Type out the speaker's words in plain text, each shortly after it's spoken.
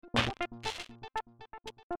Hey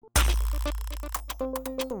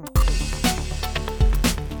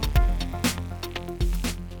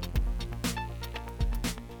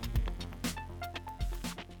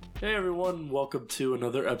everyone, welcome to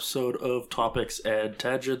another episode of Topics and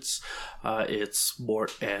Tangents. It's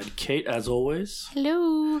Mort and Kate, as always.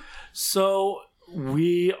 Hello. So,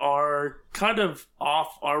 we are kind of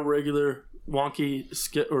off our regular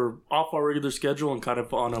schedule and kind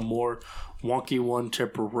of on a more wonky one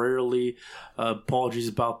temporarily. Apologies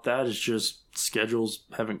about that. It's just schedules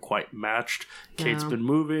haven't quite matched. Kate's been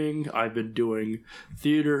moving. I've been doing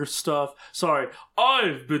theater stuff. Sorry,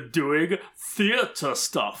 I've been doing theater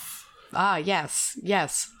stuff. Ah, yes.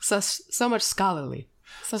 So much scholarly.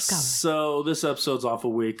 So scholarly. So this episode's off a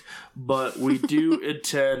week, but we do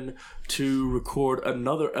intend to record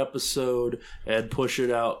another episode and push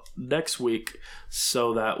it out next week,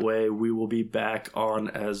 so that way we will be back on,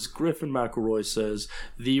 as Griffin McElroy says,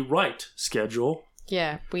 the right schedule.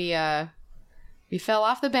 Yeah, we fell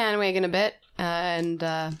off the bandwagon a bit, and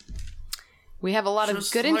we have a lot Just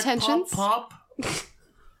of good like intentions. Pop.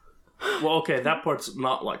 Well, okay, that part's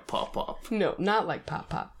not like pop. No, not like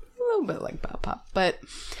pop. A little bit like pop. But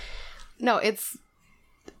no, it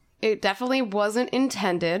definitely wasn't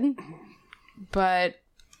intended, but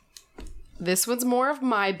this was more of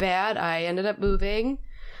my bad. I ended up moving.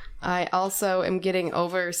 I also am getting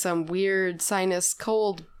over some weird sinus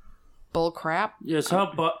cold bullcrap. Yes,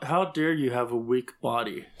 how dare you have a weak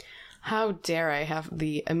body? How dare I have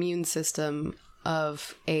the immune system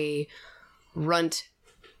of a runt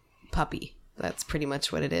puppy. That's pretty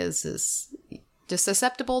much what it is just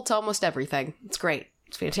susceptible to almost everything. It's great.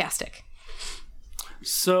 It's fantastic.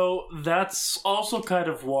 So that's also kind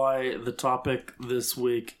of why the topic this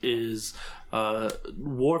week is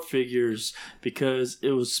war figures, because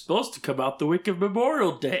it was supposed to come out the week of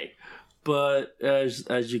Memorial Day. But as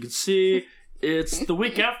you can see, it's the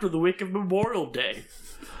week after the week of Memorial Day.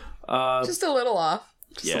 Just a little off.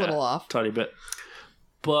 A little off. Tiny bit.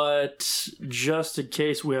 But just in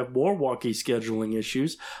case we have more wonky scheduling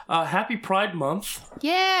issues, happy Pride Month.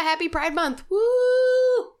 Yeah, happy Pride Month. Woo!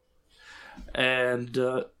 And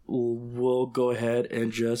we'll go ahead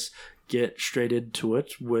and just get straight into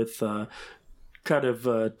it with kind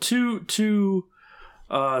of two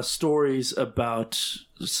stories about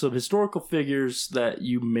some historical figures that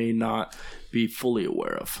you may not be fully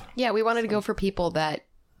aware of. Yeah, we wanted to go for people that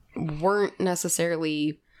weren't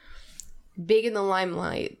necessarily big in the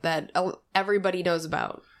limelight that everybody knows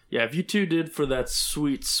about. Yeah, if you tuned in for that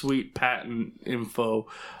sweet patent info,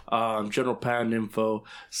 general patent info,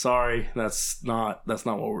 sorry, that's not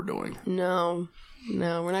what we're doing. No,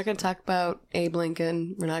 we're not going to talk about Abe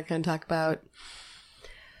Lincoln. We're not going to talk about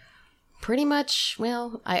pretty much,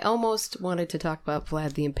 well, I almost wanted to talk about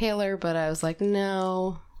Vlad the Impaler, but I was like,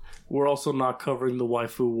 no. We're also not covering the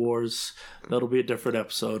waifu wars. That'll be a different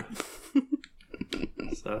episode.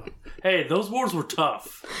 So, hey, those wars were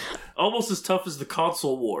tough. Almost as tough as the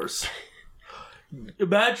console wars.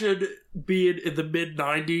 Imagine being in the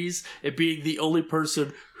mid-90s and being the only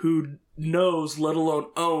person who knows, let alone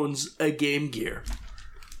owns, a Game Gear.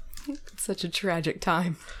 It's such a tragic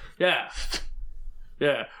time. Yeah.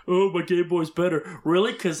 Oh, my Game Boy's better.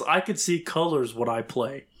 Really? Because I can see colors when I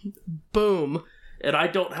play. Boom. And I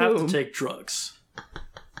don't have to take drugs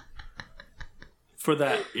for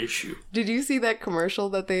that issue. Did you see that commercial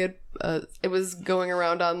that they had? It was going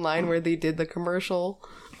around online where they did the commercial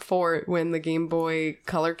for when the Game Boy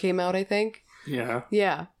Color came out, I think. Yeah.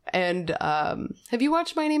 Yeah. And have you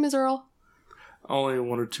watched My Name is Earl? Only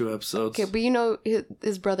 1 or 2 episodes. Okay, but you know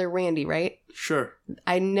his brother Randy, right? Sure.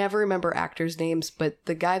 I never remember actors' names, but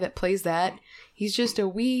the guy that plays that, he's just a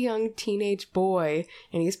wee young teenage boy,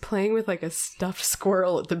 and he's playing with like a stuffed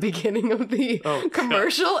squirrel at the beginning of the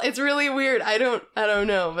commercial. God. It's really weird. I don't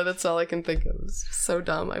know, but that's all I can think of. It's so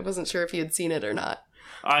dumb. I wasn't sure if you had seen it or not.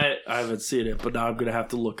 I haven't seen it, but now I'm going to have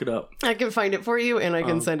to look it up. I can find it for you, and I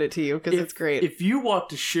can send it to you, because it's great. If you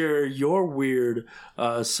want to share your weird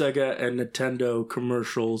Sega and Nintendo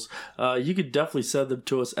commercials, you can definitely send them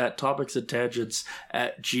to us at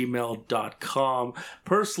topicsandtangents@gmail.com.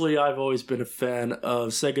 Personally, I've always been a fan of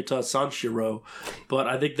Segata Sanshiro, but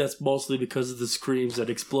I think that's mostly because of the screams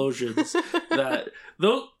and explosions.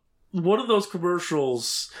 One of those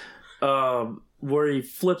commercials... where he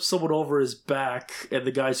flips someone over his back and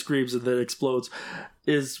the guy screams and then explodes,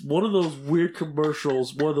 is one of those weird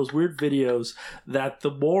commercials, one of those weird videos that the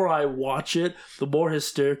more I watch it, the more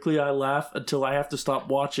hysterically I laugh until I have to stop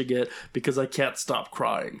watching it because I can't stop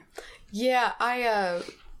crying. Yeah, I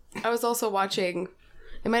was also watching,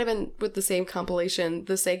 it might have been with the same compilation,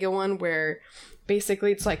 the Sega one where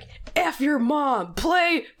basically it's like, F your mom,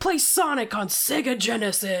 play Sonic on Sega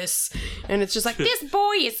Genesis. And it's just like, this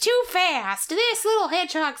boy is too fast. This little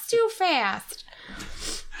hedgehog's too fast.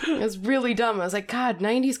 It was really dumb. I was like, God,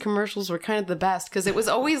 90s commercials were kind of the best, because it was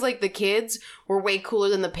always like the kids were way cooler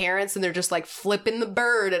than the parents, and they're just like flipping the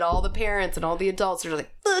bird at all the parents and all the adults. They're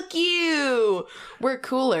like, fuck you, we're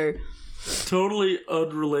cooler. Totally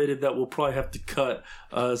unrelated that we'll probably have to cut.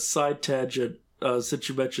 Side tangent. Since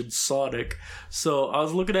you mentioned Sonic. So I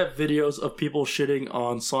was looking at videos of people shitting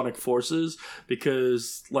on Sonic Forces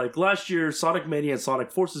because, like, last year Sonic Mania and Sonic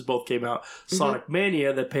Forces both came out. Sonic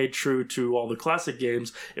Mania, that paid true to all the classic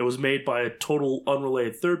games, it was made by a total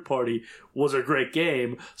unrelated third party, was a great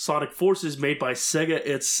game. Sonic Forces, made by Sega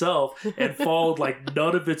itself and followed like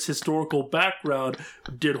none of its historical background,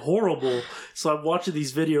 did horrible. So I'm watching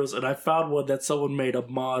these videos and I found one that someone made a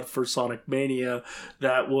mod for Sonic Mania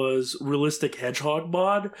that was realistic hedgehog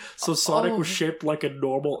mod. So Sonic was shaped like a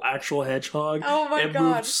normal actual hedgehog and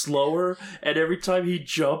moved slower. And every time he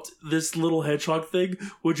jumped, this little hedgehog thing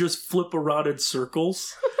would just flip around in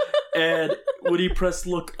circles. And when he pressed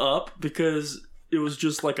look up, because it was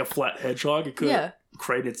just like a flat hedgehog, it couldn't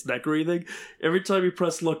crane its neck or anything. Every time you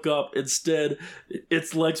press look up, instead,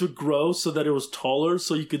 its legs would grow so that it was taller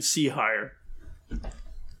so you could see higher.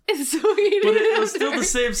 It's sweet. But it was still the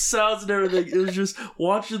same sounds and everything. It was just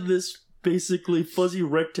watching this basically fuzzy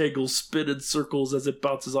rectangle spin in circles as it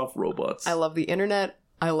bounces off robots. I love the internet.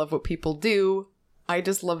 I love what people do. I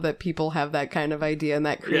just love that people have that kind of idea and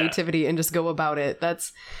that creativity and just go about it.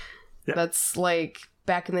 That's like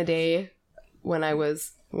back in the day when I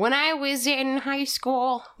was in high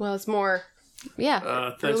school. Well, it's more,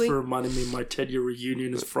 thanks for reminding me my 10-year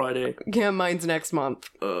reunion is Friday. Yeah, mine's next month.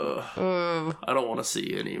 I don't want to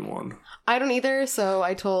see anyone. I don't either, so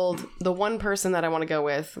I told the one person that I want to go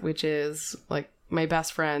with, which is like my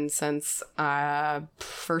best friend since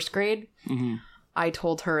first grade. Mm-hmm. I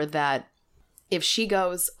told her that if she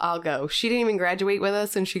goes, I'll go. She didn't even graduate with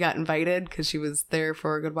us, and she got invited because she was there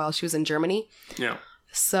for a good while. She was in Germany. Yeah.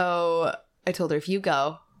 So I told her, if you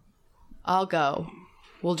go, I'll go.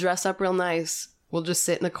 We'll dress up real nice. We'll just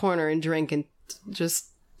sit in a corner and drink and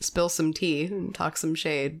just spill some tea and talk some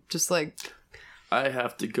shade. Just like... I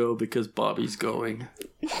have to go because Bobby's going.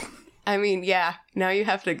 I mean, yeah, now you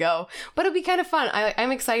have to go. But it'll be kind of fun.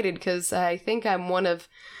 I'm excited because I think I'm one of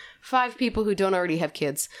 5 people who don't already have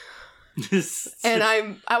kids. And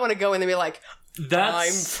I want to go in and be like,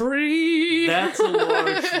 I'm free. That's a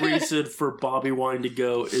large reason for Bobby wanting to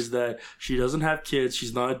go, is that she doesn't have kids,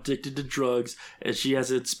 she's not addicted to drugs, and she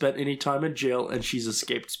hasn't spent any time in jail, and she's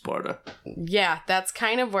escaped Sparta. Yeah, that's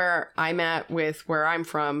kind of where I'm at with where I'm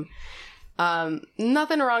from.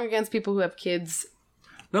 Nothing wrong against people who have kids.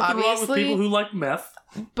 Nothing wrong with people who like meth.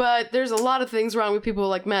 But there's a lot of things wrong with people who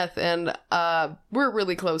like meth, and we're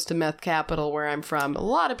really close to meth capital where I'm from. A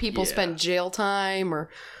lot of people spend jail time or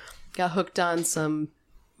got hooked on some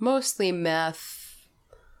mostly meth.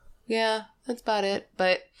 Yeah, that's about it.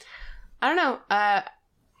 But I don't know.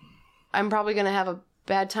 I'm probably going to have a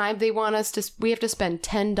bad time. They want us to... We have to spend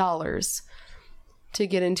 $10 to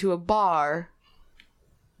get into a bar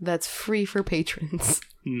that's free for patrons.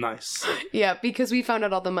 Nice. Yeah, because we found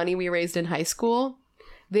out all the money we raised in high school,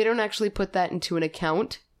 they don't actually put that into an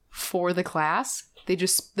account for the class. They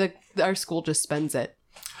just... our school just spends it.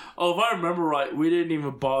 Oh, if I remember right, we didn't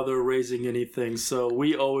even bother raising anything, so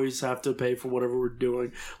we always have to pay for whatever we're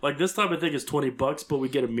doing. Like this time, I think it's $20, but we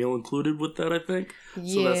get a meal included with that, I think.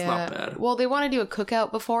 So that's not bad. Well, they want to do a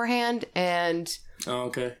cookout beforehand, and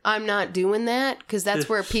I'm not doing that because that's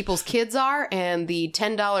where people's kids are, and the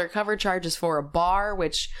 $10 cover charge is for a bar,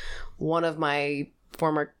 which one of my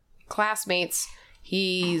former classmates,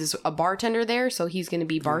 he's a bartender there, so he's going to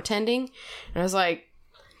be bartending. And I was like,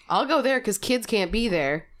 I'll go there because kids can't be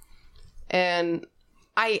there. And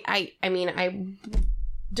I mean, I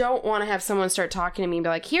don't want to have someone start talking to me and be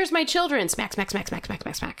like, here's my children. Smack, smack, smack, smack, smack,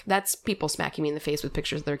 smack, smack. That's people smacking me in the face with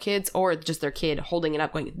pictures of their kids, or just their kid holding it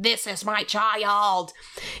up going, this is my child.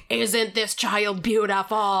 Isn't this child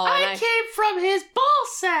beautiful? I came from his ball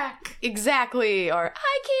sack. Exactly. Or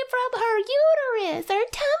I came from her uterus or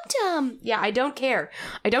tum-tum. Yeah, I don't care.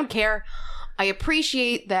 I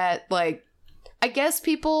appreciate that, like, I guess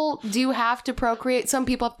people do have to procreate. Some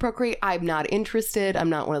people have to procreate. I'm not interested. I'm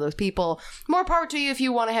not one of those people. More power to you if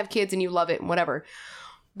you want to have kids and you love it and whatever.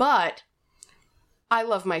 But I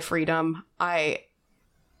love my freedom. I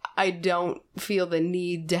don't feel the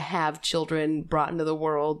need to have children brought into the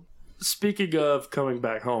world. Speaking of coming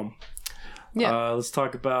back home, let's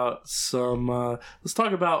talk about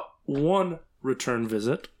one return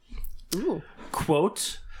visit. Ooh.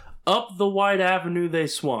 Quote, up the wide avenue they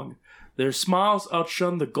swung. Their smiles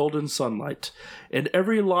outshone the golden sunlight. In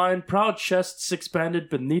every line, proud chests expanded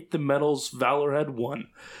beneath the medals valor had won.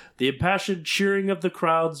 The impassioned cheering of the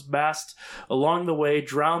crowds massed along the way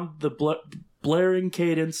drowned the blaring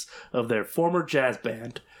cadence of their former jazz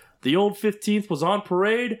band. The old 15th was on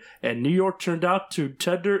parade, and New York turned out to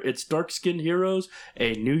tender its dark-skinned heroes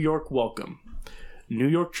a New York welcome. New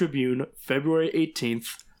York Tribune, February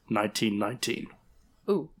 18th, 1919.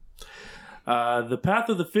 Ooh. The path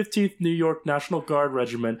of the 15th New York National Guard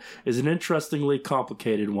Regiment is an interestingly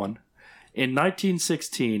complicated one. In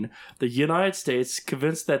 1916, the United States,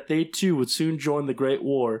 convinced that they too would soon join the Great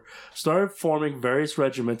War, started forming various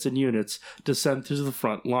regiments and units to send to the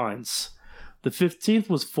front lines. The 15th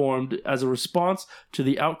was formed as a response to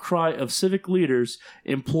the outcry of civic leaders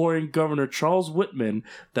imploring Governor Charles Whitman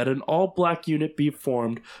that an all-black unit be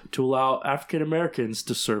formed to allow African Americans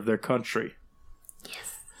to serve their country.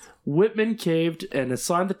 Yes. Whitman caved and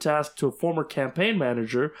assigned the task to a former campaign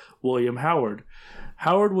manager, William Howard.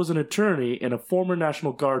 Howard was an attorney and a former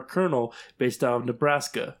National Guard colonel based out of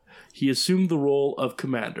Nebraska. He assumed the role of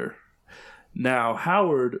commander. Now,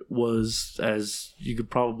 Howard was, as you could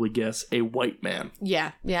probably guess, a white man.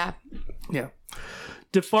 Yeah.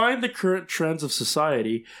 Defying the current trends of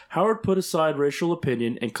society, Howard put aside racial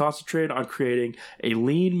opinion and concentrated on creating a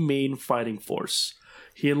lean, mean fighting force.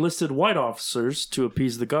 He enlisted white officers to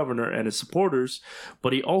appease the governor and his supporters,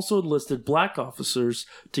 but he also enlisted black officers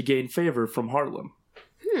to gain favor from Harlem,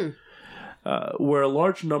 where a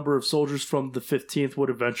large number of soldiers from the 15th would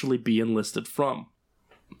eventually be enlisted from.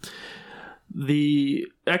 The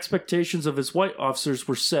expectations of his white officers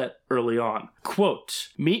were set early on. Quote,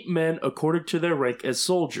 meet men according to their rank as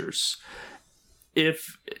soldiers.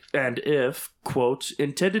 If, quote,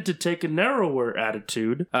 intended to take a narrower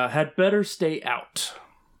attitude, had better stay out.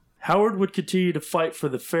 Howard would continue to fight for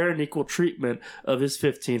the fair and equal treatment of his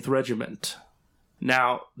 15th Regiment.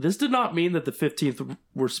 Now, this did not mean that the 15th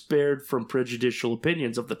were spared from prejudicial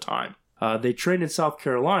opinions of the time. They trained in South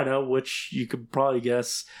Carolina, which you could probably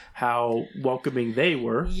guess how welcoming they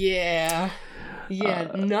were. Yeah,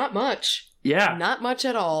 not much. Yeah. Not much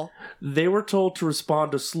at all. They were told to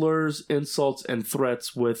respond to slurs, insults, and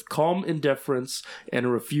threats with calm indifference and a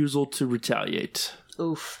refusal to retaliate.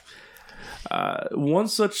 Oof. One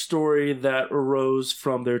such story that arose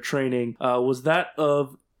from their training was that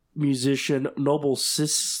of musician Noble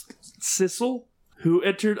Sissel, who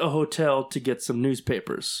entered a hotel to get some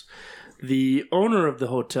newspapers. The owner of the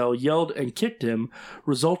hotel yelled and kicked him,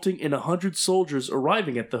 resulting in 100 soldiers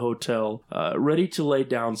arriving at the hotel, ready to lay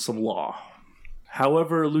down some law.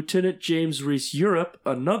 However, Lieutenant James Reese Europe,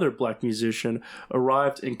 another black musician,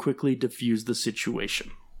 arrived and quickly diffused the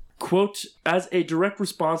situation. Quote, as a direct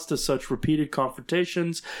response to such repeated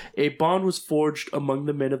confrontations, a bond was forged among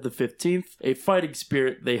the men of the 15th, a fighting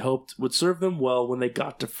spirit they hoped would serve them well when they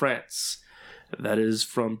got to France. That is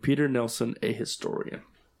from Peter Nelson, a historian.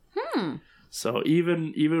 So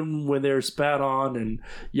even when they're spat on and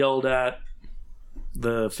yelled at,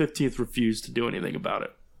 the 15th refused to do anything about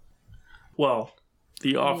it. Well,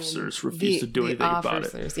 the officers refused to do anything about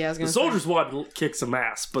it. Yeah, the soldiers wanted to kick some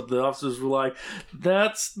ass, but the officers were like,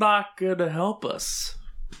 that's not going to help us.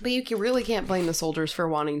 But you really can't blame the soldiers for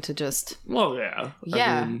wanting to just... Well, yeah.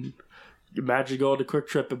 Yeah. I mean, imagine going to Quick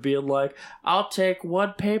Trip and being like, I'll take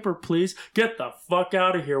one paper, please. Get the fuck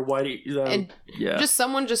out of here, Whitey. And just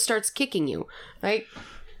someone just starts kicking you, right?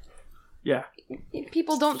 Yeah.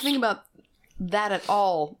 People don't think about that at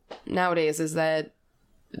all nowadays, is that...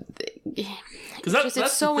 Because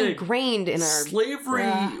it's so ingrained in our...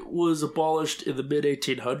 Slavery was abolished in the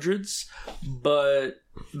mid-1800s, but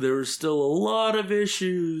there were still a lot of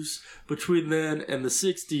issues between then and the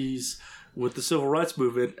 60s with the civil rights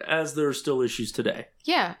movement, as there are still issues today.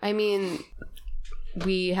 Yeah, I mean,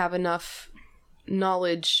 we have enough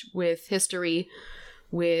knowledge with history,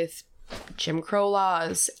 with Jim Crow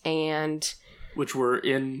laws, and... which were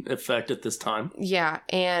in effect at this time. Yeah,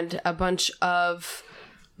 and a bunch of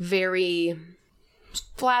very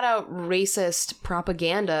flat-out racist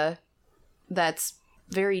propaganda that's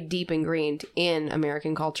very deep ingrained in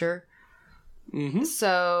American culture. Mm-hmm.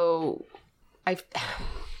 So, I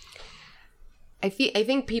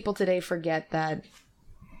think people today forget that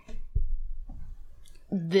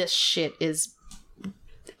this shit is...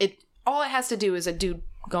 all it has to do is a dude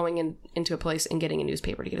going into a place and getting a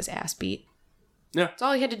newspaper to get his ass beat. Yeah. That's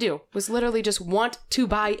all he had to do, was literally just want to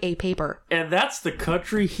buy a paper. And that's the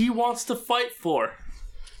country he wants to fight for.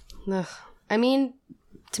 Ugh. I mean,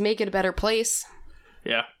 to make it a better place.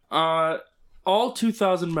 Yeah. All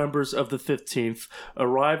 2,000 members of the 15th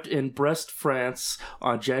arrived in Brest, France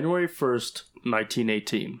on January 1st,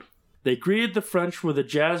 1918. They greeted the French with a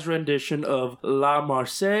jazz rendition of La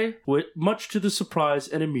Marseillaise, much to the surprise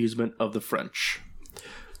and amusement of the French.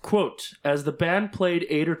 Quote, as the band played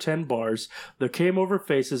 8 or 10 bars, there came over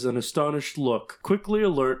faces an astonished look, quickly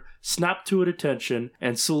alert, snap to attention,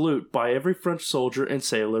 and salute by every French soldier and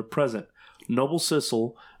sailor present. Noble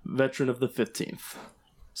Cecil, veteran of the 15th.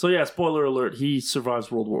 So yeah, spoiler alert, he survives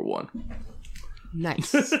World War I.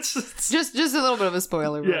 Nice. just a little bit of a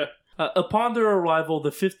spoiler. Yeah. Upon their arrival, the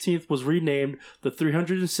 15th was renamed the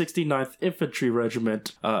 369th Infantry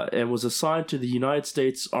Regiment and was assigned to the United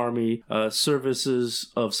States Army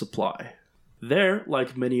Services of Supply. There,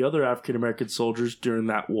 like many other African-American soldiers during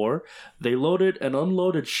that war, they loaded and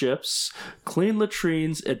unloaded ships, cleaned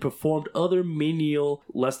latrines, and performed other menial,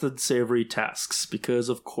 less-than-savory tasks, because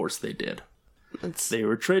of course they did. They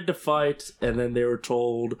were trained to fight, and then they were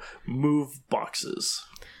told, move boxes.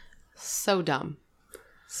 So dumb.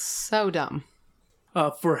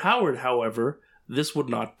 For Howard, however, this would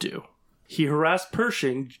not do. He harassed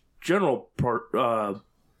General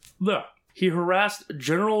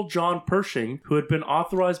John Pershing, who had been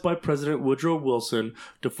authorized by President Woodrow Wilson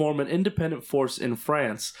to form an independent force in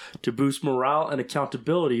France to boost morale and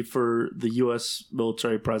accountability for the U.S.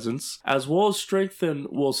 military presence, as well as strengthen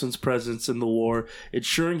Wilson's presence in the war,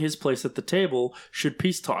 ensuring his place at the table should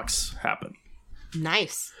peace talks happen.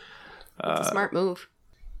 Nice. That's a smart move.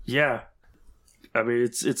 Yeah. I mean,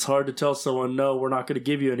 it's hard to tell someone, no, we're not going to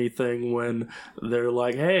give you anything when they're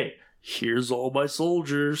like, hey, here's all my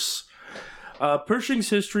soldiers. Pershing's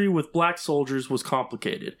history with black soldiers was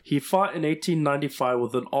complicated. He fought in 1895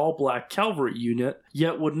 with an all-black cavalry unit,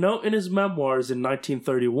 yet would note in his memoirs in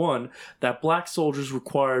 1931 that black soldiers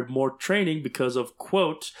required more training because of,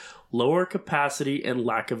 quote, lower capacity and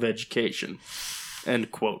lack of education,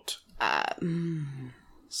 end quote.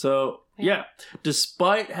 So, yeah,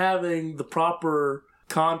 despite having the proper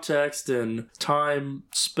context and time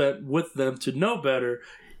spent with them to know better,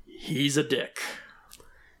 he's a dick.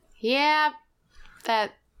 Yeah,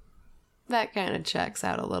 that kind of checks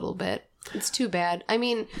out a little bit. It's too bad. I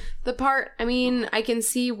mean, I can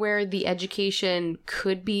see where the education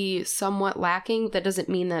could be somewhat lacking. That doesn't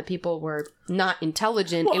mean that people were not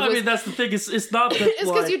intelligent. Well, that's the thing. It's not that, it's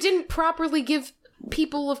because you didn't properly give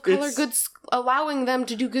people of color allowing them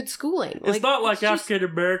to do good schooling. It's not like African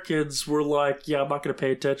Americans were like, yeah, I'm not going to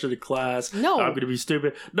pay attention to class. No. I'm going to be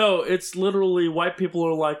stupid. No, it's literally white people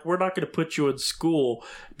are like, we're not going to put you in school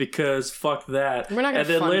because fuck that. We're not going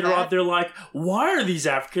to fund that. And then later on, they're like, why are these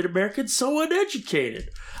African Americans so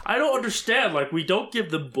uneducated? I don't understand. Like, we don't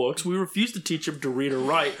give them books. We refuse to teach them to read or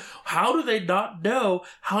write. How do they not know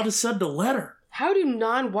how to send a letter? How do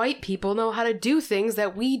non-white people know how to do things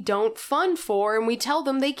that we don't fund for and we tell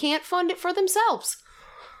them they can't fund it for themselves?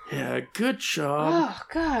 Yeah, good job. Oh,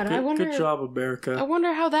 God. Good job, America. I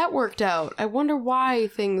wonder how that worked out. I wonder why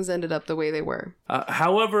things ended up the way they were.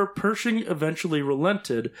 However, Pershing eventually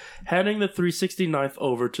relented, handing the 369th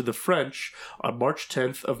over to the French on March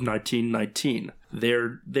 10th of 1919.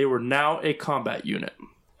 They were now a combat unit.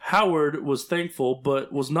 Howard was thankful,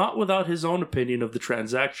 but was not without his own opinion of the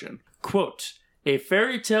transaction. Quote, a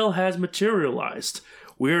fairy tale has materialized.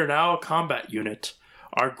 We are now a combat unit.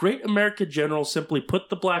 Our great American general simply put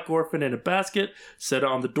the black orphan in a basket, set it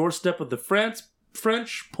on the doorstep of the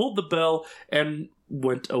French, pulled the bell, and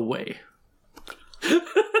went away.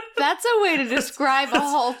 That's a way to describe a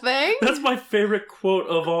whole thing. That's my favorite quote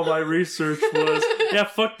of all my research was, yeah,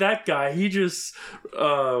 fuck that guy. He just,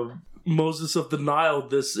 Moses of the Nile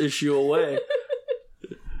this issue away.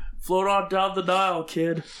 Float on down the Nile,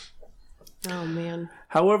 kid. Oh, man.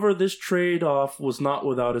 However, this trade-off was not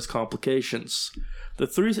without its complications. The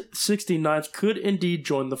 369th could indeed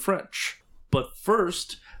join the French, but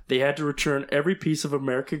first, they had to return every piece of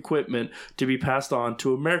American equipment to be passed on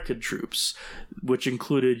to American troops, which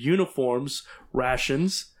included uniforms,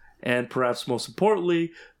 rations, and perhaps most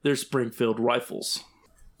importantly, their Springfield rifles.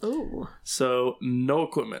 Ooh. So, no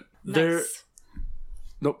equipment. Nice.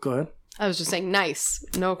 No, go ahead. I was just saying, nice.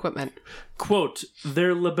 No equipment. Quote,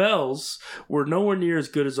 their labels were nowhere near as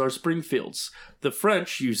good as our Springfields. The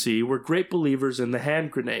French, you see, were great believers in the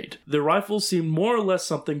hand grenade. Their rifles seemed more or less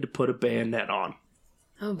something to put a bayonet on.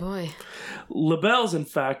 Oh boy. Labels, in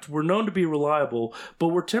fact, were known to be reliable, but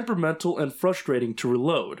were temperamental and frustrating to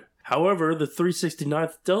reload. However, the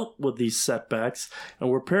 369th dealt with these setbacks and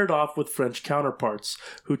were paired off with French counterparts,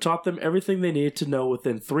 who taught them everything they needed to know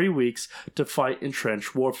within 3 weeks to fight in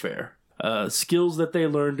trench warfare. Skills that they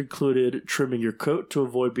learned included trimming your coat to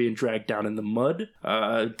avoid being dragged down in the mud.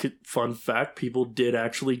 Fun fact, people did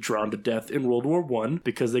actually drown to death in World War I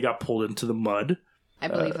because they got pulled into the mud. I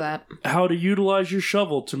believe that. How to utilize your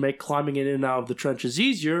shovel to make climbing in and out of the trenches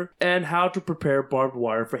easier, and how to prepare barbed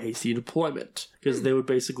wire for hasty deployment. Because they would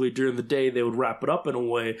basically, during the day, they would wrap it up in a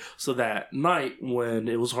way so that at night, when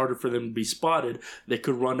it was harder for them to be spotted, they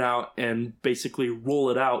could run out and basically roll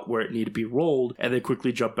it out where it needed to be rolled, and then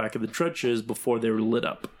quickly jump back in the trenches before they were lit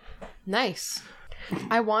up. Nice.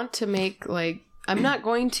 I want to make, like, I'm not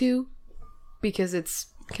going to, because it's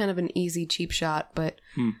kind of an easy, cheap shot, but,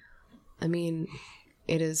 I mean,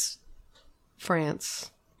 it is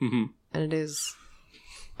France, and it is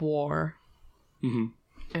war, and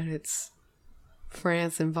it's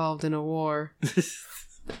France involved in a war.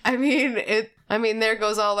 I mean, there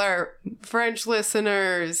goes all our French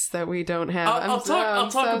listeners that we don't have. I'll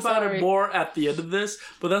talk about it more at the end of this,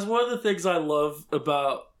 but that's one of the things I love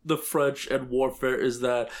about the French and warfare is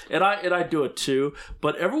that, and I do it too,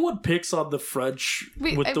 but everyone picks on the French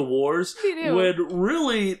with the wars, when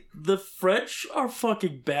really the French are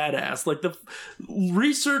fucking badass. Like,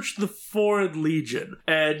 research the Foreign Legion,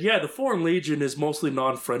 and yeah, the Foreign Legion is mostly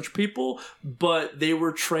non-French people, but they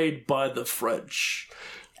were trained by the French.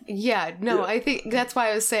 Yeah, no, I think that's why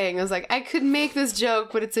I was saying, I was like, I could make this joke,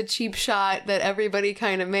 but it's a cheap shot that everybody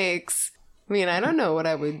kind of makes. I mean, I don't know what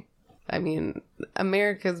I would... I mean,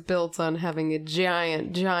 America's built on having a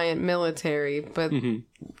giant, giant military, but,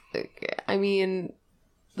 I mean,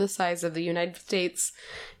 the size of the United States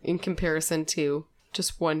in comparison to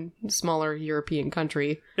just one smaller European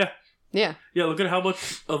country. Yeah. Yeah. Yeah, look at how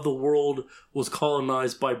much of the world was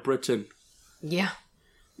colonized by Britain. Yeah.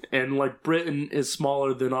 And, like, Britain is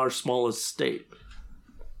smaller than our smallest state.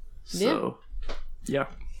 So, yeah.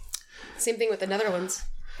 Same thing with the Netherlands.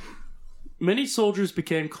 Many soldiers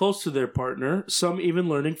became close to their partner, some even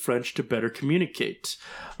learning French to better communicate.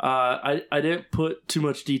 I didn't put too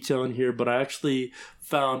much detail in here, but I actually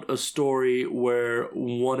found a story where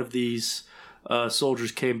one of these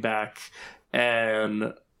soldiers came back,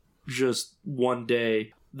 and just one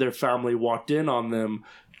day their family walked in on them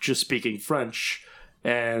just speaking French,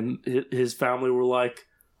 and his family were like,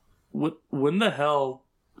 when the hell,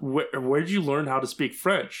 where'd you learn how to speak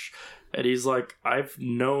French? And he's like, I've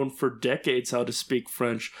known for decades how to speak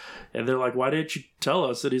French. And they're like, why didn't you tell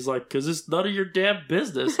us? And he's like, because it's none of your damn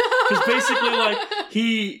business. Because basically, like,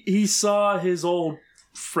 he saw his old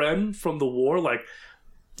friend from the war, like,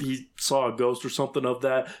 he saw a ghost or something of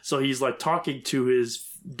that. So he's, like, talking to his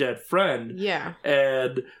dead friend. Yeah.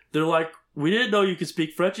 And they're like, we didn't know you could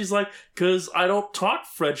speak French. He's like, because I don't talk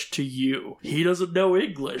French to you. He doesn't know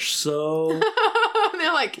English, so...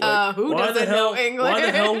 They're like, who doesn't know English? Why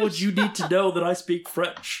the hell would you need to know that I speak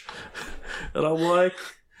French? And I'm like,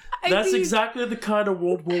 that's exactly the kind of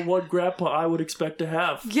World War I grandpa I would expect to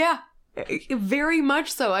have. Yeah, very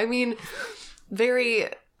much so. I mean,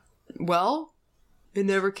 well, it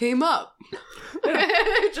never came up. Yeah.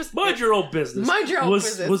 Just mind your own business. Mind your own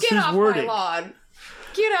business. Get off wording. my lawn.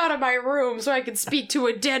 Get out of my room so I can speak to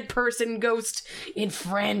a dead person ghost in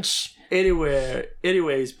French.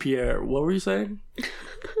 Anyways, Pierre, what were you saying?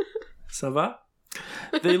 Ça va?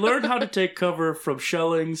 They learned how to take cover from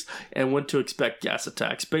shellings and when to expect gas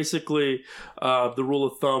attacks. Basically, the rule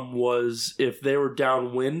of thumb was if they were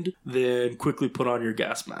downwind, then quickly put on your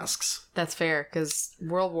gas masks. That's fair, because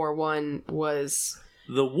World War I was...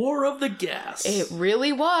 the war of the gas. It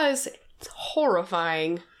really was. It's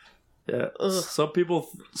horrifying. Yeah, ugh. Some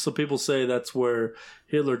people say that's where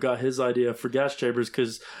Hitler got his idea for gas chambers,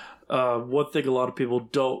 because one thing a lot of people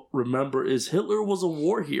don't remember is Hitler was a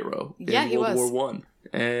war hero in World War I,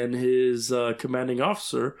 and his commanding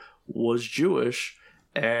officer was Jewish,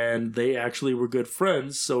 and they actually were good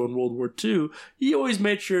friends. So in World War II, he always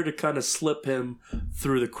made sure to kind of slip him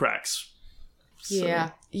through the cracks. Yeah.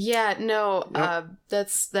 So. Yeah, no,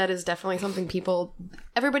 that is definitely something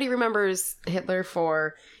everybody remembers Hitler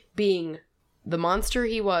for being the monster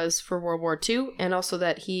he was for World War II, and also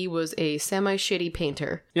that he was a semi-shitty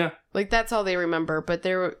painter. Yeah. Like, that's all they remember, but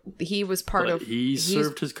he was part of... He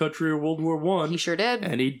served his country in World War I. He sure did.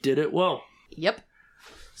 And he did it well. Yep.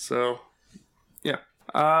 So, yeah.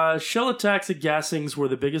 Shell attacks and gassings were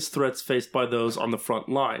the biggest threats faced by those on the front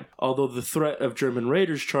line, although the threat of German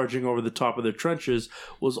raiders charging over the top of their trenches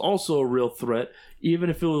was also a real threat, even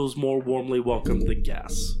if it was more warmly welcomed than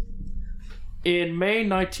gas. In May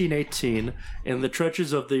 1918, in the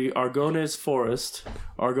trenches of the Argonnes Forest,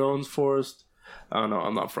 I don't know,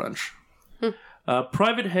 I'm not French.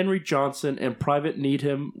 Private Henry Johnson and Private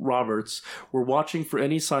Needham Roberts were watching for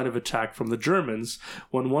any sign of attack from the Germans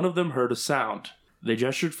when one of them heard a sound. They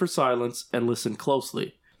gestured for silence and listened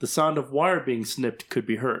closely. The sound of wire being snipped could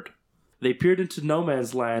be heard. They peered into no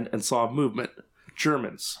man's land and saw movement.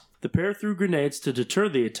 Germans. The pair threw grenades to deter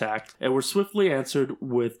the attack and were swiftly answered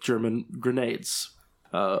with German grenades,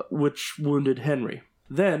 which wounded Henry.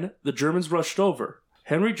 Then, the Germans rushed over.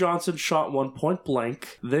 Henry Johnson shot one point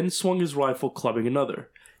blank, then swung his rifle, clubbing another.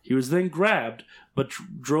 He was then grabbed, but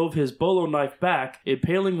drove his bolo knife back,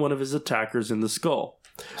 impaling one of his attackers in the skull.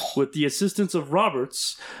 With the assistance of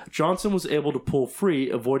Roberts, Johnson was able to pull free,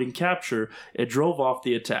 avoiding capture, and drove off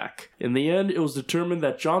the attack. In the end, it was determined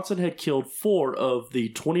that Johnson had killed 4 of the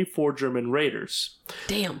 24 German raiders.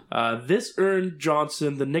 Damn. This earned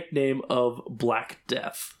Johnson the nickname of Black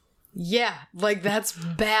Death. Yeah, like that's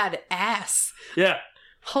badass. Yeah.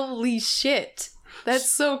 Holy shit.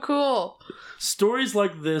 That's so cool. Stories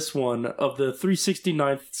like this one of the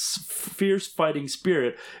 369th's fierce fighting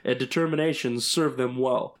spirit and determination served them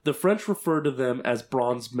well. The French referred to them as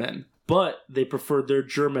Bronze Men, but they preferred their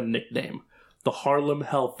German nickname, the Harlem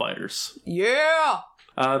Hellfighters. Yeah!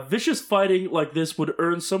 Vicious fighting like this would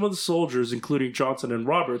earn some of the soldiers, including Johnson and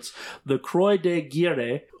Roberts, the Croix de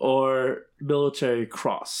Guerre, or Military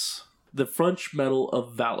Cross, the French Medal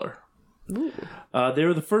of Valor. They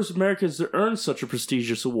were the first Americans to earn such a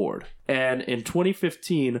prestigious award. And in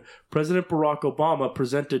 2015, President Barack Obama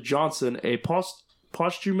presented Johnson a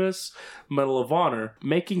posthumous Medal of Honor,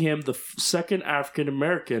 making him the second African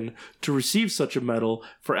American to receive such a medal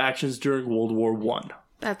for actions during World War I.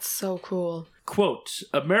 That's so cool. Quote,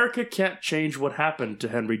 America can't change what happened to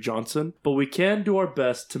Henry Johnson, but we can do our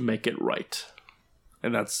best to make it right.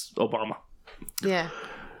 And that's Obama. Yeah.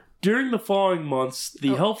 During the following months,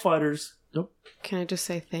 the Hellfighters... Nope. Can I just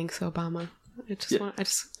say thanks, Obama? Thanks,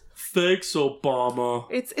 Obama.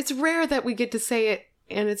 It's rare that we get to say it,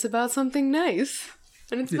 and it's about something nice.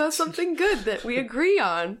 And it's about something good that we agree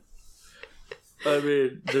on. I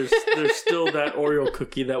mean, there's still that Oreo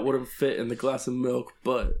cookie that wouldn't fit in the glass of milk,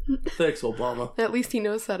 but thanks, Obama. At least he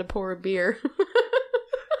knows how to pour a beer.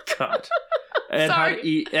 God. And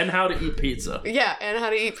Sorry. how to eat pizza. Yeah, and how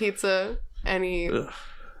to eat pizza. And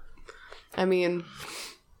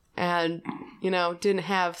didn't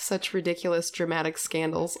have such ridiculous dramatic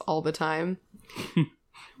scandals all the time. It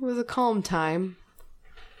was a calm time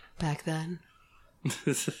back then.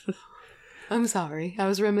 I'm sorry. I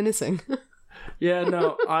was reminiscing. Yeah,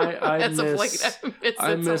 no, I miss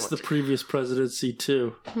the the previous presidency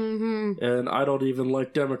too. Mm-hmm. And I don't even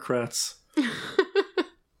like Democrats.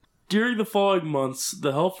 During the following months,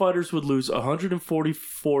 the Hellfighters would lose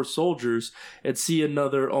 144 soldiers and see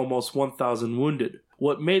another almost 1,000 wounded.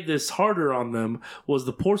 What made this harder on them was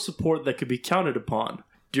the poor support that could be counted upon.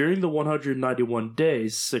 During the 191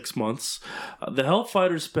 days, 6 months, the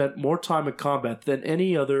Hellfighters spent more time in combat than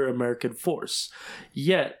any other American force.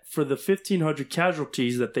 Yet, for the 1,500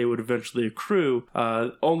 casualties that they would eventually accrue,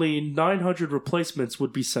 only 900 replacements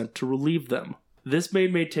would be sent to relieve them. This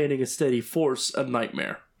made maintaining a steady force a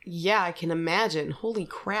nightmare. Yeah, I can imagine. Holy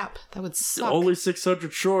crap, that would suck. Only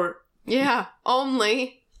 600 short. Yeah,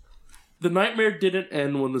 only. The nightmare didn't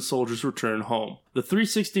end when the soldiers returned home. The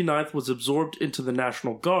 369th was absorbed into the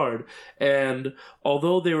National Guard, and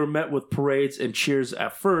although they were met with parades and cheers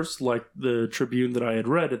at first, like the Tribune that I had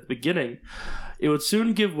read at the beginning, it would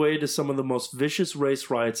soon give way to some of the most vicious race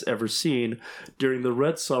riots ever seen during the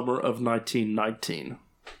Red Summer of 1919.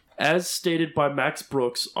 As stated by Max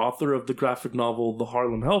Brooks, author of the graphic novel The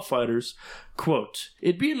Harlem Hellfighters, quote,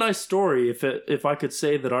 "It'd be a nice story if I could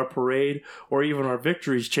say that our parade or even our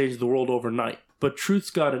victories changed the world overnight. But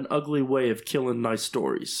truth's got an ugly way of killing nice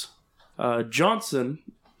stories." Johnson,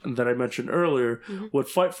 that I mentioned earlier, would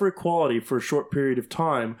fight for equality for a short period of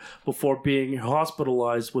time before being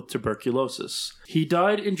hospitalized with tuberculosis. He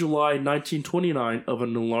died in July 1929 of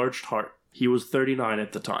an enlarged heart. He was 39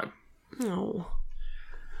 at the time. Oh.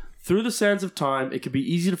 Through the sands of time, it can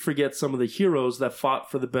be easy to forget some of the heroes that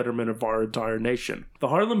fought for the betterment of our entire nation. The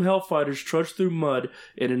Harlem Hellfighters trudged through mud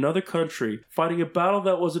in another country, fighting a battle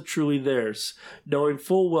that wasn't truly theirs, knowing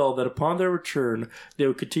full well that upon their return, they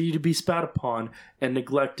would continue to be spat upon and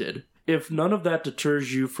neglected. If none of that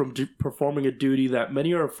deters you from performing a duty that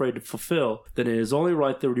many are afraid to fulfill, then it is only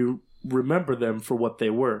right that we remember them for what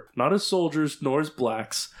they were, not as soldiers nor as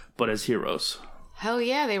blacks, but as heroes. Hell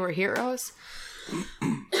yeah, they were heroes.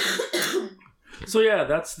 So yeah,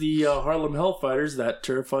 that's the Harlem Hellfighters that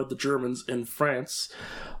terrified the Germans in France.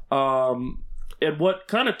 And what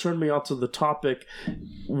kind of turned me onto the topic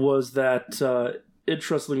was that,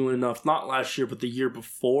 interestingly enough, not last year, but the year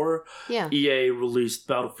before, EA released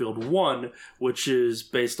Battlefield 1, which is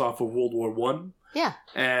based off of World War I. Yeah.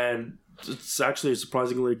 And it's actually a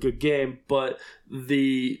surprisingly good game, but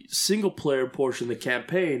the single-player portion, the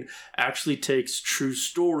campaign, actually takes true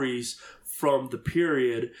stories from the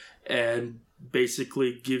period and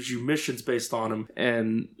basically gives you missions based on them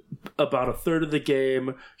and about a third of the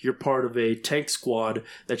game, you're part of a tank squad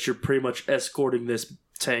that you're pretty much escorting this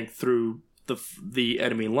tank through the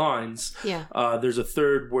enemy lines. Yeah. There's a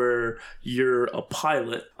third where you're a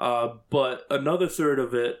pilot, but another third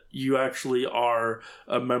of it, you actually are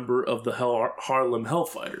a member of the Harlem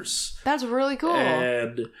Hellfighters. That's really cool.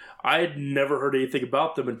 And I'd never heard anything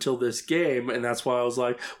about them until this game, and that's why I was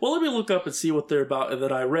like, well, let me look up and see what they're about. And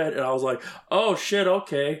then I read, and I was like, oh, shit,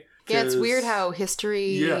 okay. Yeah, it's weird how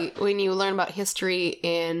history, when you learn about history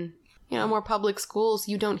in, more public schools,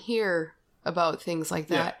 you don't hear about things like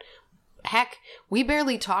that. Yeah. Heck, we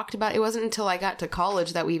barely talked about it. Wasn't until I got to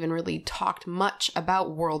college that we even really talked much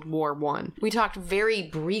about World War I. We talked very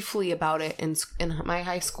briefly about it in my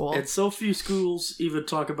high school. And so few schools even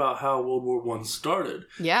talk about how World War I started.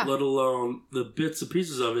 Yeah. Let alone the bits and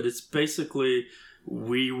pieces of it. It's basically,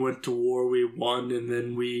 we went to war, we won, and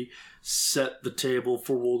then we set the table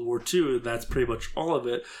for World War II, and that's pretty much all of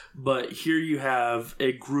it. But here you have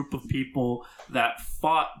a group of people that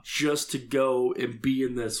fought just to go and be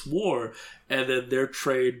in this war, and then they're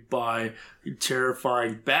trained by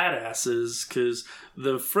terrifying badasses, because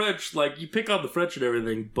the French, you pick on the French and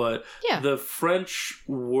everything, but the French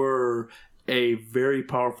were a very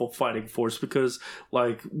powerful fighting force because,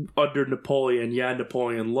 under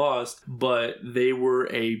Napoleon lost, but they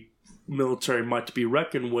were a military might to be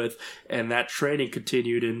reckoned with, and that training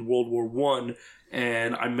continued in World War I.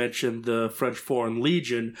 And I mentioned the French Foreign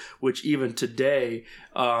Legion, which even today,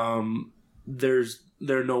 they're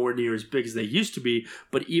nowhere near as big as they used to be,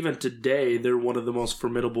 but even today, they're one of the most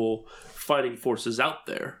formidable fighting forces out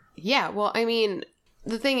there. Yeah, well, I mean,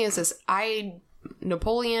 the thing is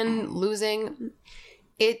Napoleon losing,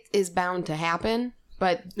 it is bound to happen,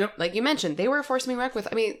 but like you mentioned, they were a force to be reckoned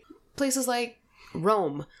with. I mean, places like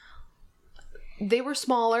Rome, they were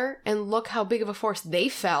smaller, and look how big of a force they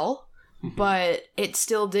fell, but it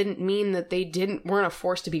still didn't mean that they weren't a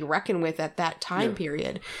force to be reckoned with at that time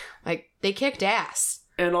period. They kicked ass.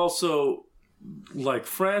 And also,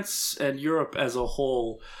 France and Europe as a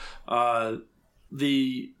whole,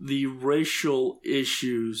 the racial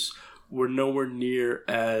issues were nowhere near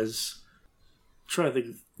as, I'm trying to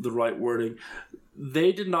think of the right wording,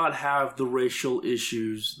 they did not have the racial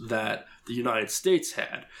issues that the United States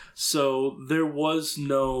had. So there was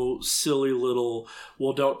no silly little,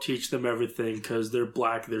 well, don't teach them everything because they're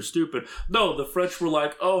black, they're stupid. No, the French were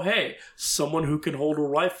like, oh, hey, someone who can hold a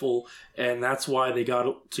rifle, and that's why they got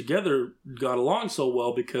along so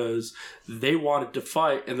well, because they wanted to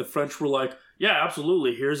fight, and the French were like, yeah,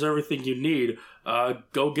 absolutely, here's everything you need,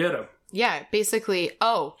 go get them. Yeah, basically,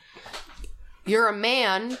 oh, you're a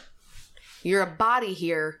man, you're a body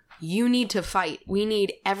here, you need to fight. We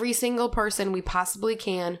need every single person we possibly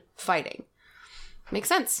can fighting. Makes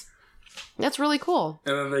sense. That's really cool.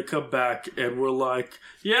 And then they come back and we're like,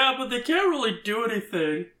 yeah, but they can't really do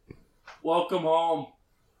anything. Welcome home.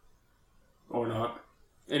 Or not.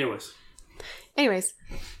 Anyways,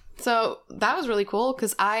 so that was really cool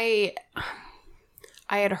because I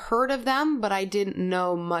had heard of them, but I didn't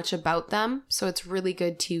know much about them. So it's really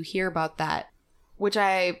good to hear about that, which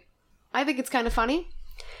I think it's kind of funny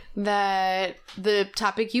that the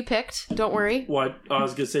topic you picked, don't worry. What? I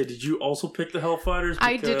was going to say, did you also pick the Hellfighters?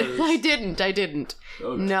 I didn't.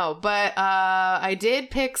 Okay. No, but I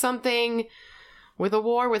did pick something with a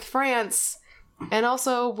war with France and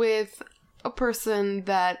also with a person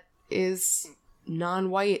that is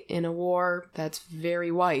non-white in a war that's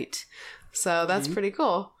very white. So that's pretty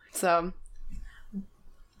cool. So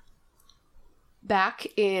back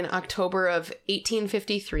in October of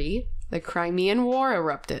 1853, the Crimean War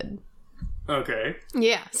erupted. Okay.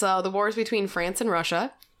 Yeah, so the war is between France and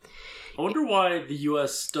Russia. I wonder why the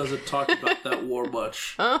U.S. doesn't talk about that war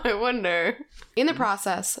much. Oh, I wonder. In the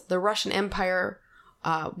process, the Russian Empire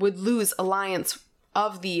would lose alliance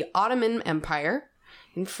of the Ottoman Empire.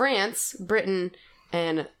 In France, Britain,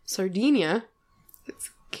 and Sardinia, its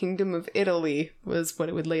Kingdom of Italy was what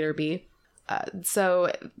it would later be.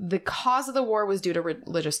 So the cause of the war was due to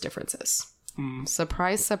religious differences.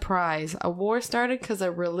 Surprise, surprise. A war started because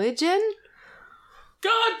of religion?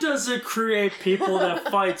 God doesn't create people that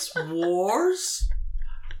fights wars.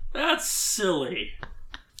 That's silly.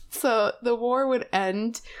 So the war would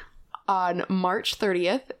end on March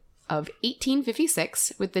 30th of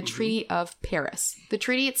 1856 with the Treaty of Paris. The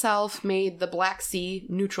treaty itself made the Black Sea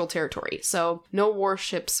neutral territory, so no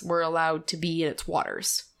warships were allowed to be in its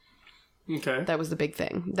waters. Okay. That was the big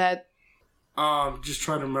thing. Just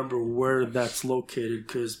trying to remember where that's located,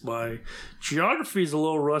 because my geography is a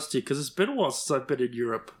little rusty, because it's been a while since I've been in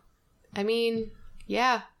Europe. I mean,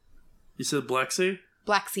 yeah. You said Black Sea?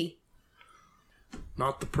 Black Sea.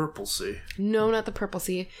 Not the Purple Sea. No, not the Purple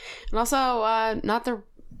Sea. And also, not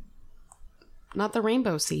the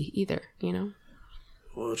Rainbow Sea either, you know?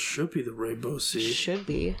 Well, it should be the Rainbow Sea. Should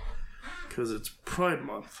be. Because it's Pride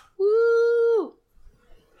Month. Woo!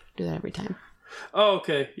 Do that every time. Oh,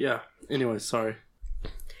 okay. Yeah. Anyway, sorry.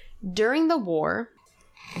 During the war,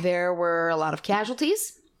 there were a lot of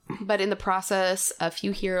casualties, but in the process, a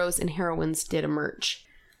few heroes and heroines did emerge.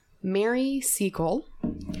 Mary Seacole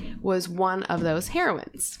was one of those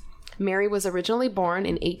heroines. Mary was originally born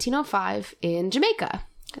in 1805 in Jamaica.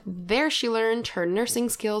 There she learned her nursing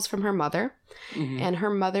skills from her mother, and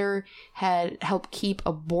her mother had helped keep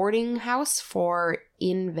a boarding house for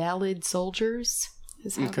invalid soldiers,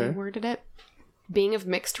 is how they worded it. Being of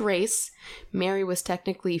mixed race, Mary was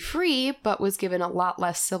technically free, but was given a lot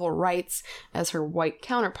less civil rights as her white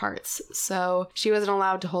counterparts. So she wasn't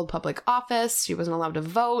allowed to hold public office, she wasn't allowed to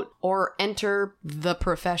vote, or enter the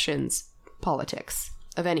professions, politics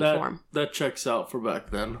of any form. That checks out for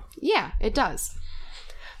back then. Yeah, it does.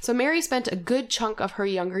 So Mary spent a good chunk of her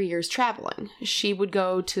younger years traveling. She would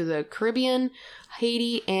go to the Caribbean,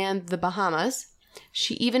 Haiti, and the Bahamas.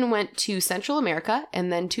 She even went to Central America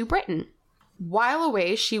and then to Britain. While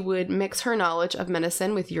away, she would mix her knowledge of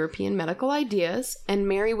medicine with European medical ideas, and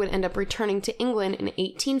Mary would end up returning to England in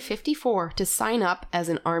 1854 to sign up as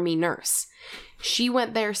an army nurse. She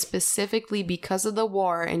went there specifically because of the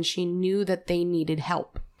war, and she knew that they needed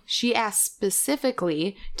help. She asked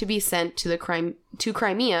specifically to be sent to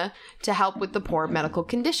Crimea to help with the poor medical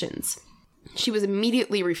conditions. She was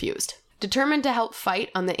immediately refused. Determined to help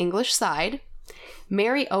fight on the English side,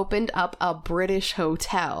 Mary opened up a British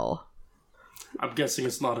hotel. I'm guessing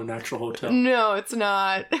it's not an actual hotel. No, it's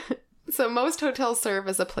not. So most hotels serve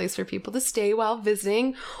as a place for people to stay while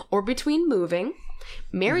visiting or between moving.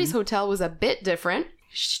 Mary's hotel was a bit different.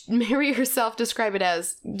 Mary herself described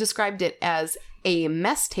it as a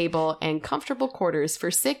mess table and comfortable quarters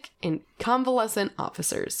for sick and convalescent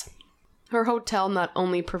officers. Her hotel not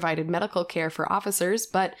only provided medical care for officers,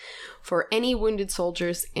 but for any wounded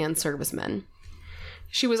soldiers and servicemen.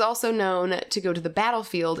 She was also known to go to the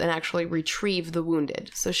battlefield and actually retrieve the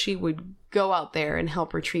wounded. So she would go out there and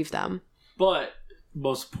help retrieve them. But,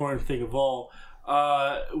 most important thing of all,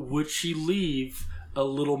 would she leave a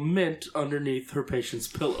little mint underneath her patient's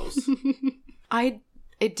pillows?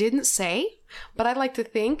 It didn't say, but I like to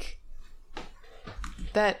think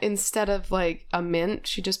that instead of like a mint,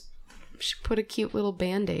 she put a cute little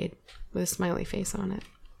Band-Aid with a smiley face on it.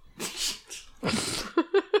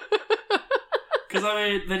 Because, I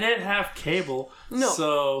mean, they didn't have cable,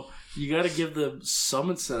 so you gotta give them some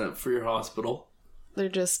incentive for your hospital. They're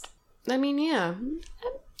just, I mean, yeah.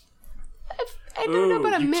 I don't know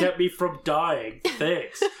about a mint. You kept me from dying.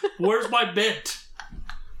 Thanks. Where's my mint?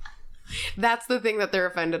 That's the thing that they're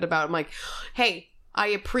offended about. I'm like, hey, I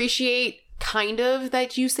appreciate kind of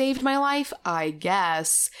that you saved my life, I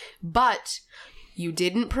guess, but you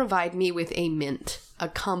didn't provide me with a mint. A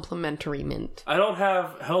complimentary mint. I don't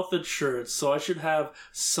have health insurance, so I should have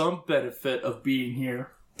some benefit of being here.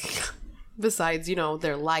 Besides,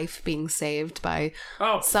 their life being saved by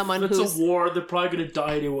someone who's... It's a war. They're probably going to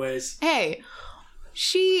die anyways. Hey,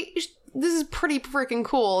 this is pretty freaking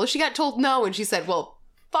cool. She got told no, and she said, well,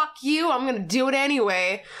 fuck you, I'm going to do it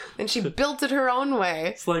anyway. And she built it her own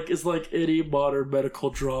way. It's like any modern medical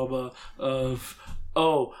drama of...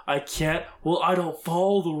 Oh, I can't. Well, I don't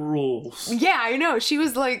follow the rules. Yeah, I know. She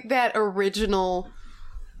was like that original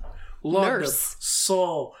nurse.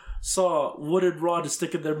 Saw wooden rod to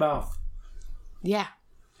stick in their mouth. Yeah,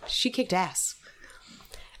 she kicked ass.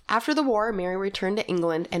 After the war, Mary returned to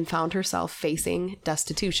England and found herself facing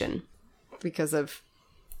destitution because of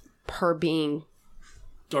her being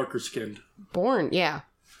darker skinned. Born, yeah.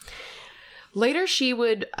 Later, she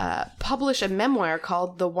would publish a memoir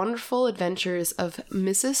called The Wonderful Adventures of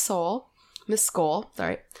Miss Skoll.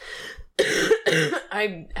 Sorry.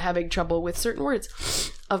 I'm having trouble with certain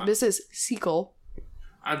words. Of Mrs. Seacole.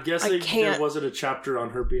 I'm guessing there wasn't a chapter on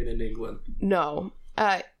her being in England. No.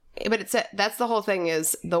 But that's the whole thing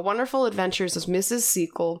is The Wonderful Adventures of Mrs.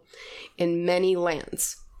 Seacole in Many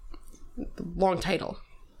Lands. Long title.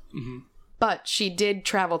 Mm-hmm. But she did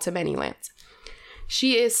travel to many lands.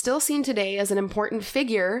 She is still seen today as an important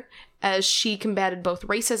figure as she combated both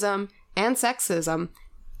racism and sexism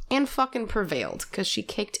and fucking prevailed because she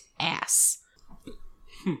kicked ass.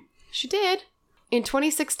 She did. In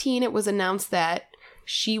 2016, it was announced that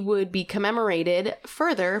she would be commemorated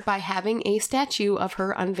further by having a statue of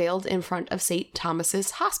her unveiled in front of St.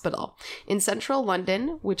 Thomas's Hospital in central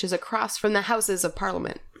London, which is across from the Houses of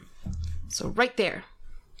Parliament. So right there,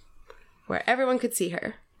 where everyone could see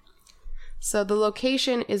her. So the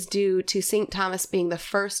location is due to St. Thomas being the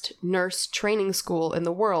first nurse training school in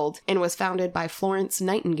the world and was founded by Florence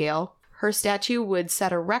Nightingale. Her statue would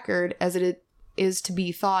set a record as it is to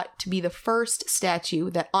be thought to be the first statue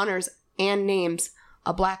that honors and names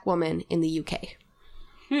a black woman in the UK.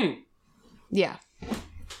 Yeah.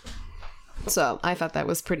 So I thought that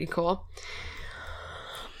was pretty cool.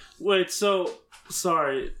 Wait, so...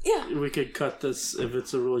 Sorry. Yeah. We could cut this if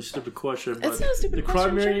it's a really stupid question. But it's not a stupid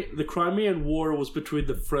question. The Crimean War was between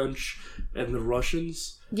the French and the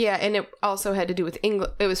Russians. Yeah, and it also had to do with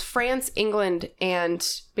England. It was France, England, and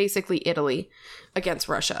basically Italy against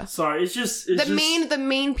Russia. Sorry, the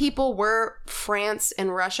main people were France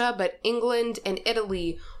and Russia, but England and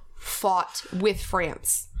Italy fought with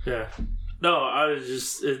France. Yeah. No, I was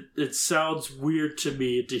just... It sounds weird to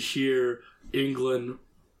me to hear England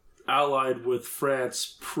allied with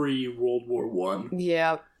France pre-World War One.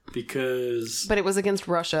 Yeah. Because... But it was against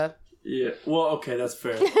Russia. Yeah. Well, okay, that's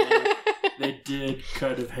fair. They did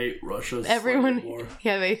kind of hate Russia. Everyone... more.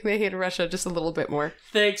 Yeah, they hate Russia just a little bit more.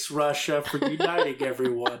 Thanks, Russia, for uniting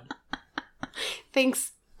everyone.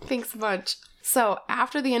 Thanks much. So,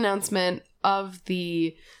 after the announcement of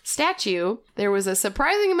the statue, there was a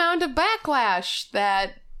surprising amount of backlash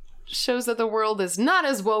that shows that the world is not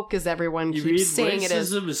as woke as everyone keeps saying it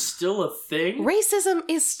is. Racism is still a thing? Racism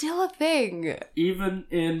is still a thing. Even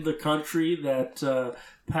in the country that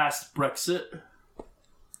passed Brexit?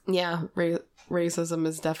 Yeah, racism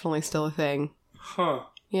is definitely still a thing. Huh.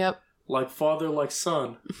 Yep. Like father, like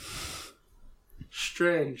son.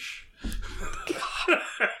 Strange.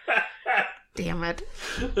 Damn it.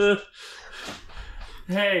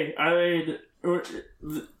 Hey, I mean,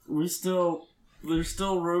 there's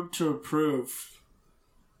still room to improve.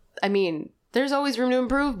 I mean, there's always room to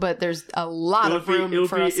improve, but there's a lot of room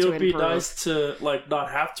for us to improve. It would be nice to, like, not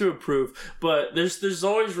have to improve, but there's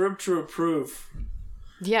always room to improve.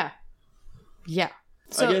 Yeah. Yeah.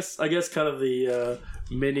 So, I guess kind of the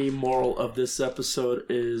mini moral of this episode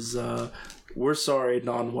is we're sorry,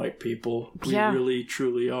 non-white people. We really,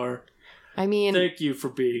 truly are. I mean... Thank you for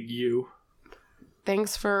being you.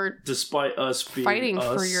 Thanks for... Despite us being fighting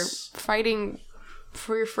us. Fighting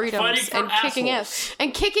for your freedoms and kicking ass.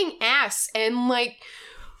 And kicking ass and, like,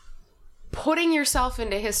 putting yourself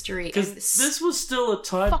into history. Because this was still a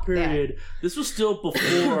time period... This was still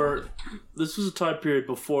before... This was a time period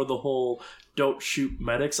before the whole... Don't shoot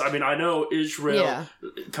medics. I mean, I know Israel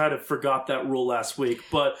kind of forgot that rule last week,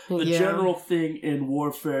 but the general thing in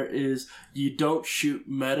warfare is you don't shoot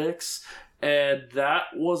medics, and that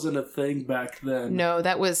wasn't a thing back then. No,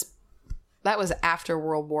 that was after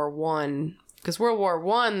World War One. Because World War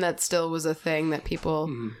One, that still was a thing that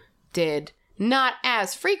people did. Not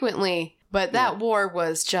as frequently, but that war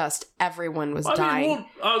was just everyone was dying.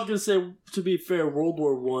 I was going to say, to be fair, World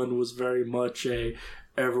War One was very much a...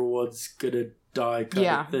 everyone's gonna die kind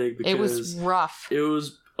of thing, because it was rough. It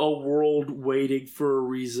was a world waiting for a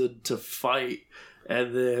reason to fight,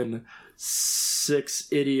 and then 6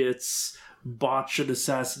 idiots botch an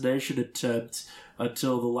assassination attempt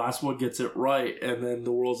until the last one gets it right, and then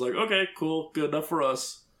the world's like, okay, cool, good enough for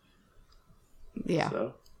us. Yeah.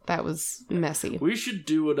 So. That was messy. We should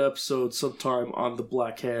do an episode sometime on the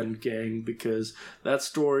Black Hand Gang, because that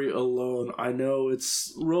story alone, I know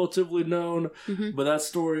it's relatively known, but that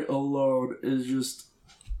story alone is just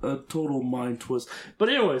a total mind twist. But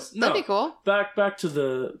anyways, no. That'd be cool. Back to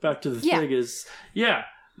the thing is,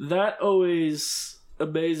 that always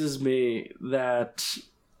amazes me that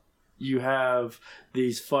you have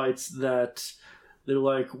these fights that they're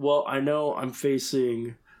like, well, I know I'm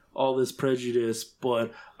facing all this prejudice,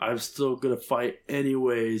 but I'm still gonna fight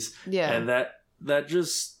anyways. Yeah. And that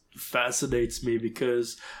just fascinates me,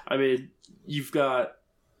 because I mean, you've got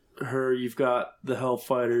her, you've got the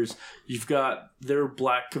Hellfighters, you've got their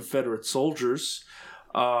black Confederate soldiers,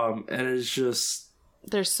 and it's just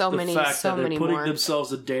there's so many more. Putting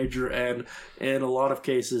themselves in danger, and in a lot of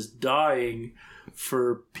cases dying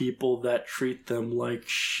for people that treat them like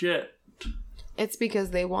shit. It's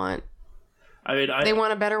because they want they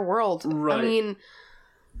want a better world. Right.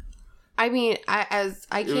 I mean,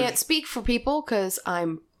 I can't speak for people because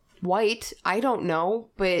I'm white. I don't know,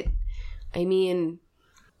 but I mean,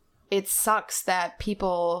 it sucks that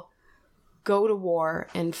people go to war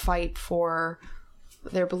and fight for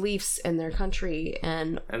their beliefs and their country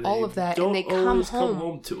and all of that, and they come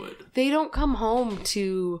home to it. They don't come home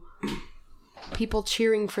to people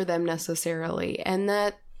cheering for them necessarily, and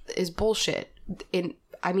that is bullshit.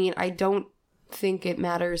 I don't think it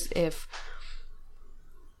matters if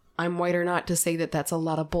I'm white or not to say that that's a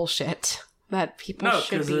lot of bullshit. that people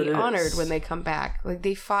should be honored when they come back. Like,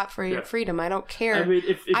 they fought for your freedom. I don't care. I mean,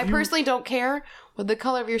 I personally don't care what the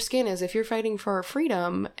color of your skin is. If you're fighting for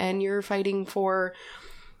freedom and you're fighting for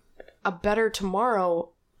a better tomorrow,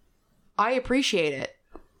 I appreciate it.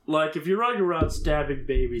 Like, if you're running around stabbing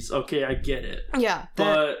babies, okay, I get it. Yeah.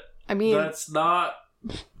 But that's not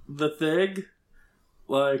the thing.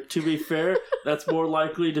 Like, to be fair, that's more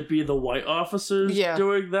likely to be the white officers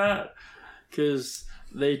doing that. Because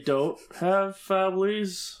they don't have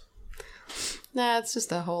families. Nah, it's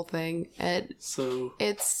just a whole thing. So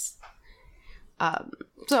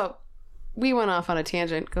we went off on a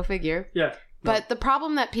tangent. Go figure. Yeah. But the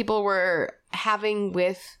problem that people were having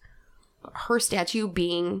with her statue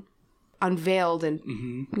being unveiled and,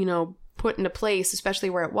 put into place, especially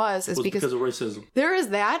where it was because of racism. There is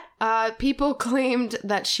that. People claimed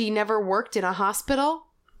that she never worked in a hospital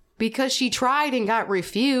because she tried and got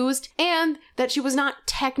refused, and that she was not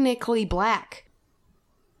technically black.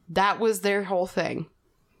 That was their whole thing.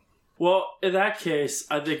 Well, in that case,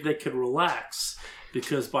 I think they could relax,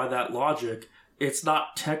 because by that logic, it's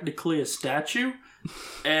not technically a statue,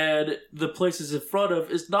 and the place it's in front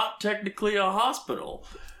of is not technically a hospital.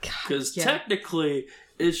 Because technically,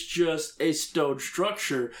 it's just a stone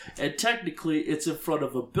structure, and technically, it's in front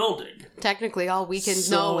of a building. Technically, all we can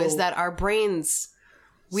know is that our brains...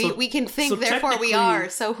 We can think, therefore we are,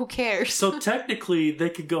 so who cares? So technically, they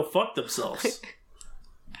could go fuck themselves.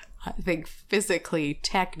 I think physically,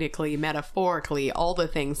 technically, metaphorically, all the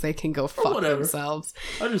things they can go fuck themselves.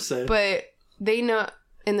 I'm just saying. But they know,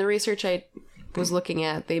 in the research I was looking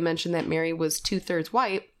at, they mentioned that Mary was 2/3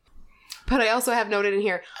 white. But I also have noted in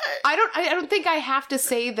here, I don't think I have to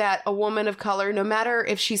say that a woman of color, no matter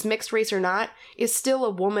if she's mixed race or not, is still a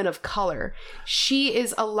woman of color. She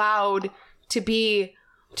is allowed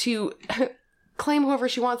to claim whoever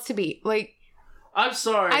she wants to be. Like, I'm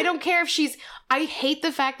sorry. I don't care if she's... I hate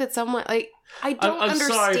the fact that someone... Like, I don't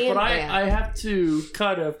understand sorry, but that. I have to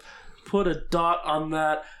kind of put a dot on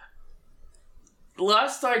that.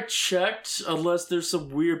 Last I checked, unless there's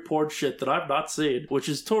some weird porn shit that I've not seen, which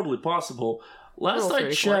is totally possible. Last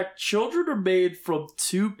I checked, children are made from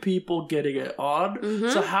two people getting it on. Mm-hmm.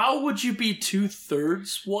 So how would you be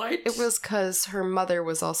 2/3 white? It was because her mother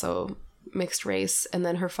was also mixed race, and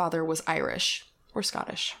then her father was Irish or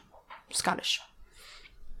Scottish.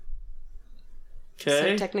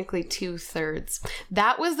 Okay. So technically 2/3.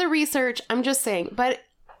 That was the research. I'm just saying. But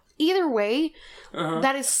either way,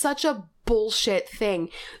 that is such a bullshit thing.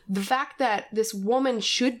 The fact that this woman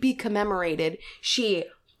should be commemorated, she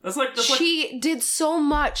did so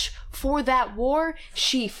much for that war.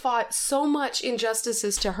 She fought so much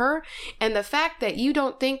injustices to her. And the fact that you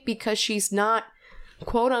don't think because she's not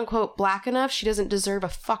quote unquote black enough, she doesn't deserve a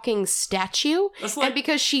fucking statue. And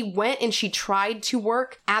because she went and she tried to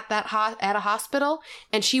work at at a hospital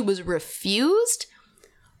and she was refused,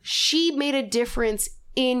 she made a difference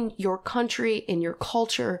in your country, in your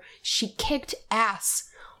culture. She kicked ass.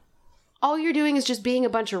 All you're doing is just being a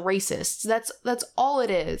bunch of racists. That's all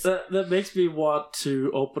it is. That makes me want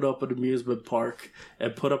to open up an amusement park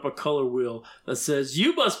and put up a color wheel that says,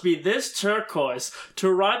 "You must be this turquoise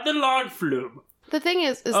to ride the long flume." The thing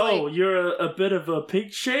is you're a bit of a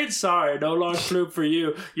pink shade? Sorry, no long flume for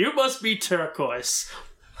you. You must be turquoise.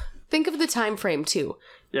 Think of the time frame, too.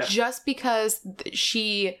 Yeah. Just because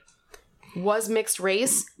she was mixed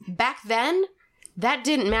race, back then, that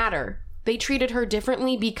didn't matter. They treated her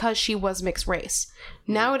differently because she was mixed race.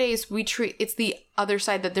 Nowadays, it's the other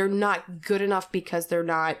side, that they're not good enough because they're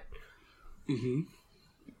not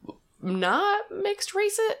not mixed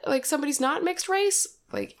race. Like, somebody's not mixed race.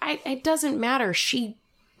 Like, it doesn't matter. She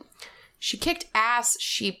kicked ass,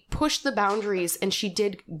 she pushed the boundaries, and she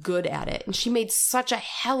did good at it. And she made such a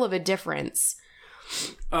hell of a difference.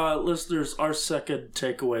 Listeners, our second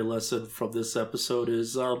takeaway lesson from this episode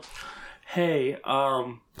is,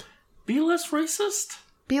 be less racist.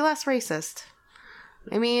 Be less racist.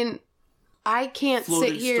 I mean, I can't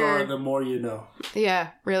sit here... Floating star, the more you know. Yeah,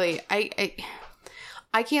 really.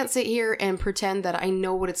 I can't sit here and pretend that I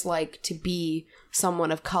know what it's like to be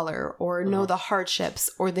someone of color or know the hardships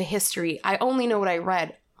or the history. I only know what I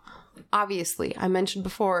read. Obviously, I mentioned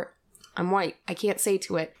before, I'm white. I can't say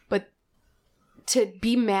to it. But to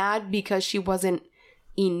be mad because she wasn't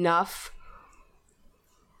enough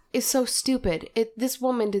is so stupid. This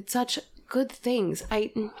woman did such good things.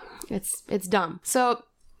 It's dumb. So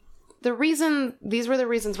these were the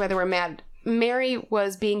reasons why they were mad. Mary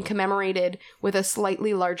was being commemorated with a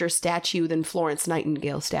slightly larger statue than Florence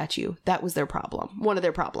Nightingale's statue. That was their problem. One of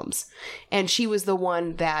their problems. And she was the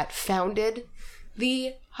one that founded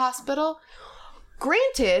the hospital.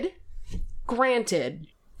 Granted,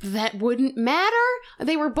 that wouldn't matter.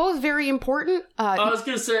 They were both very important. I was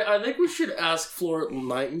going to say, I think we should ask Florence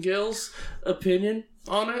Nightingale's opinion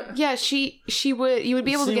on it. Yeah, she would. You would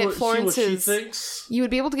be able to get Florence's. See what she thinks. You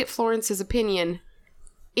would be able to get Florence's opinion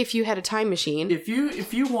if you had a time machine. If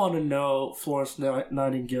you want to know Florence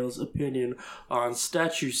Nightingale's opinion on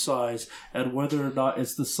statue size and whether or not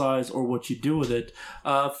it's the size or what you do with it,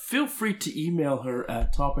 feel free to email her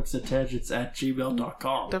at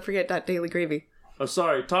topicsandtangents@gmail.com. Don't forget .dailygravy. Oh,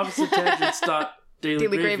 sorry,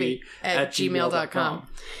 topicsandtangents.dailygravy@gmail.com.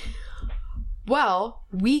 Well,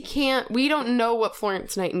 we don't know what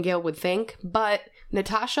Florence Nightingale would think, but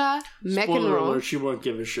Natasha McEnroe... Spoiler alert, she won't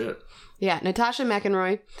give a shit. Yeah, Natasha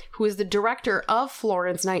McEnroe, who is the director of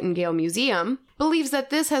Florence Nightingale Museum, believes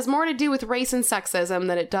that this has more to do with race and sexism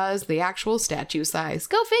than it does the actual statue size.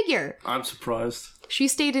 Go figure! I'm surprised. She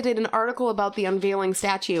stated in an article about the unveiling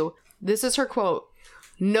statue, this is her quote,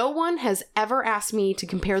 "No one has ever asked me to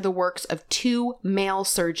compare the works of two male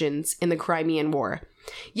surgeons in the Crimean War.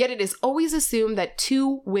 Yet it is always assumed that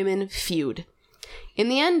two women feud. In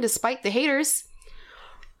the end, despite the haters,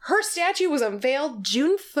 her statue was unveiled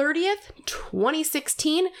June 30th,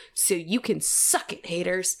 2016, so you can suck it,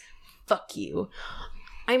 haters. Fuck you."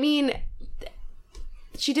 I mean,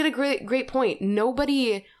 she did a great point.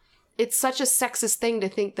 It's such a sexist thing to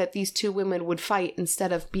think that these two women would fight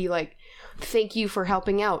instead of be like, thank you for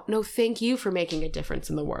helping out. No, thank you for making a difference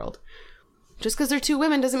in the world. Just because they're two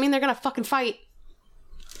women doesn't mean they're gonna fucking fight.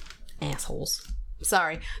 Assholes.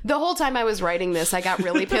 Sorry. The whole time I was writing this, I got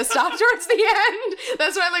really pissed off towards the end.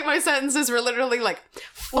 That's why, like, my sentences were literally like,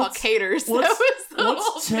 fuck haters.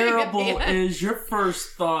 What's terrible is your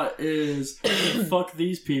first thought is, fuck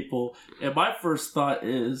these people. And my first thought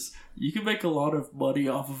is, you can make a lot of money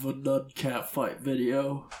off of a nun cat fight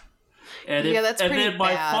video. And then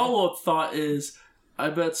my follow-up thought is,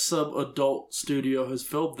 I bet some adult studio has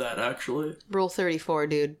filmed that, actually. Rule 34,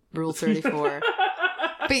 dude. Rule 34.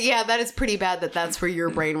 But yeah, that is pretty bad that that's where your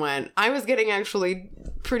brain went. I was getting actually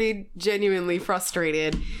pretty genuinely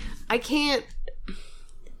frustrated. It's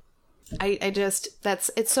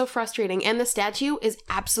so frustrating. And the statue is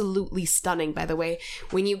absolutely stunning, by the way.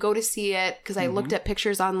 When you go to see it, because I looked at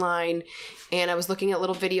pictures online and I was looking at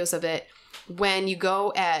little videos of it. When you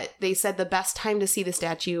they said the best time to see the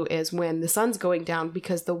statue is when the sun's going down,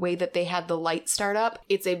 because the way that they had the light start up,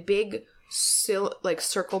 it's a big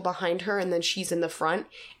circle behind her, and then she's in the front,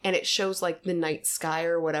 and it shows like the night sky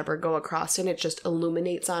or whatever go across, and it just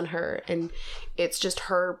illuminates on her, and it's just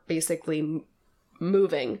her basically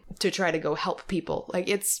moving to try to go help people. Like,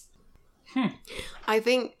 it's I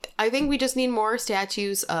think we just need more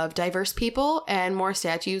statues of diverse people and more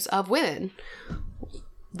statues of women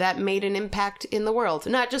that made an impact in the world.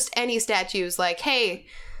 Not just any statues like, hey,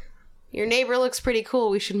 your neighbor looks pretty cool,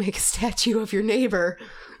 we should make a statue of your neighbor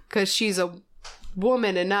because she's a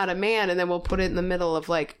woman and not a man, and then we'll put it in the middle of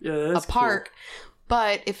like a park. Cool.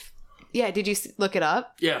 But did you look it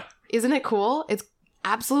up? Yeah. Isn't it cool? It's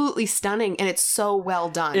absolutely stunning, and it's so well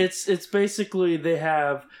done. It's basically, they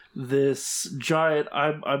have this giant,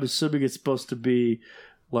 I'm assuming it's supposed to be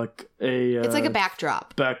like it's like a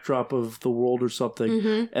backdrop of the world or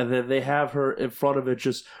something, and then they have her in front of it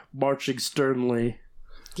just marching sternly,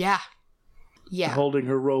 holding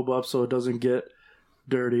her robe up so it doesn't get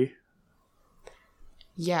dirty.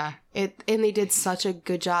 And they did such a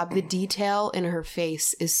good job. The detail in her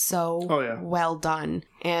face is so well done,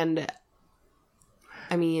 and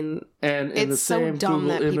I mean, and in the same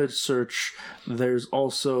Google image search, there's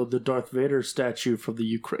also the Darth Vader statue from the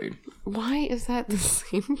Ukraine. Why is that the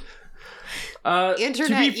same?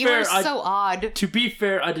 Internet, you are so odd. To be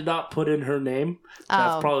fair, I did not put in her name.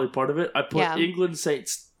 That's probably part of it. I put England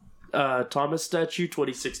St. Thomas statue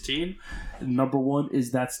 2016. Number 1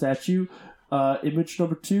 is that statue. Image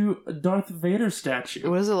number 2, Darth Vader statue.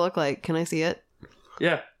 What does it look like? Can I see it?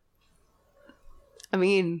 Yeah. I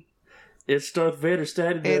mean, it's Darth Vader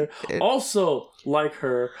standing there, also like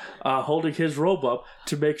her, holding his robe up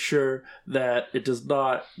to make sure that it does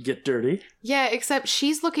not get dirty. Yeah, except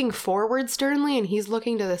she's looking forward sternly, and he's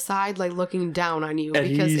looking to the side, like looking down on you. And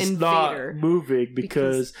because he's not moving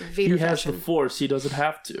because he has the Force. He doesn't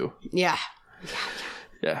have to. Yeah.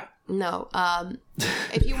 No.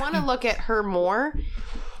 If you want to look at her more,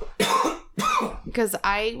 because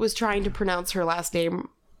I was trying to pronounce her last name,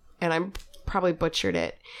 and I probably butchered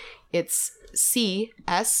it. It's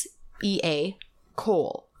C-S-E-A,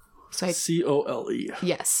 Cole. So C-O-L-E.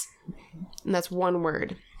 Yes. And that's one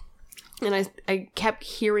word. And I kept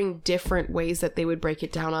hearing different ways that they would break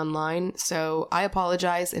it down online. So I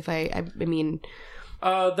apologize if I mean...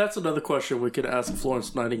 that's another question we could ask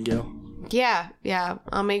Florence Nightingale. Yeah.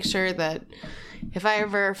 I'll make sure that If I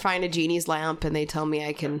ever find a genie's lamp and they tell me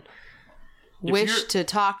I can wish to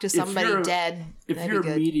talk to somebody dead, if that'd you're be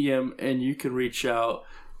a good. medium and you can reach out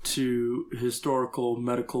to historical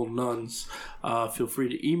medical nuns, feel free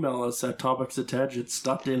to email us at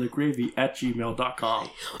topicsandtangents.dailygravy@gmail.com.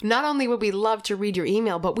 Not only would we love to read your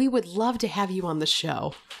email, but we would love to have you on the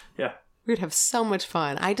show. Yeah. We'd have so much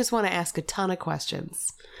fun. I just want to ask a ton of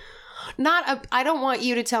questions. I don't want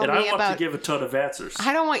you to tell me about... And I want to give a ton of answers.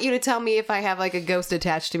 I don't want you to tell me if I have like a ghost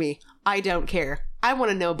attached to me. I don't care. I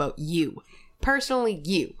want to know about you. Personally,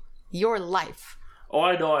 you. Your life. Oh,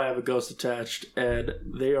 I know I have a ghost attached, and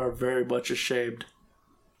they are very much ashamed.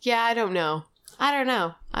 Yeah, I don't know. I don't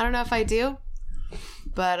know if I do.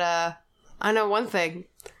 But I know one thing.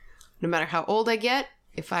 No matter how old I get,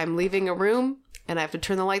 if I'm leaving a room and I have to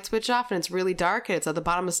turn the light switch off and it's really dark and it's at the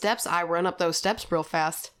bottom of steps, I run up those steps real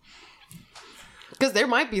fast. Because there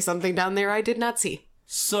might be something down there I did not see.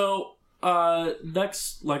 So,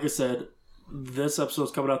 next, like I said, this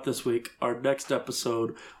episode's coming out this week. Our next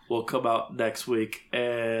episode will come out next week.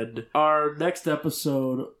 And our next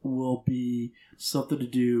episode will be something to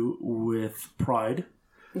do with pride.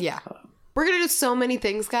 Yeah. We're going to do so many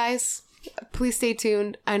things, guys. Please stay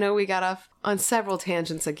tuned. I know we got off on several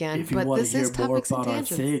tangents again, if you but want this to hear is more Topics and about our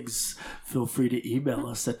Tangents. things, feel free to email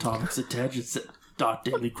us at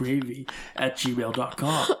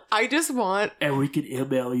topicsandtangents.dailygravy@gmail.com. I just want... And we can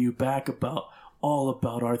email you back about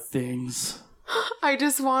our things. I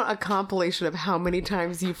just want a compilation of how many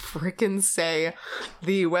times you frickin' say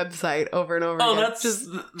the website over and over again. That's just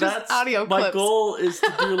audio clips. My goal is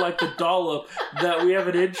to do like the dollop that we have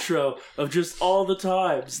an intro of just all the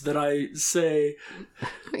times that I say.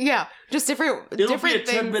 Yeah, just different It'll different be a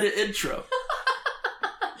things. 10-minute intro.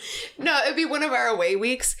 No, it'd be one of our away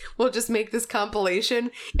weeks. We'll just make this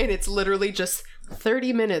compilation, and it's literally just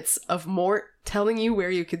 30 minutes of Mort telling you where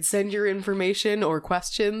you can send your information or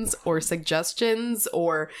questions or suggestions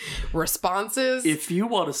or responses. If you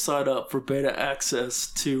want to sign up for beta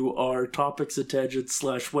access to our Topics and Tangents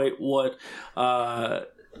 /Wait What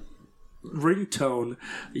ringtone,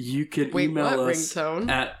 you can email us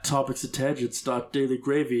at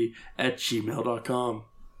topicsandtangents.dailygravy@gmail.com.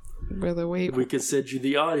 Really, wait. We can send you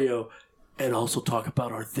the audio and also talk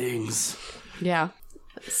about our things. Yeah.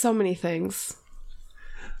 So many things.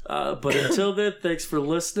 But until then, thanks for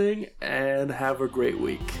listening and have a great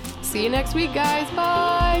week. See you next week, guys.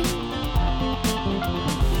 Bye.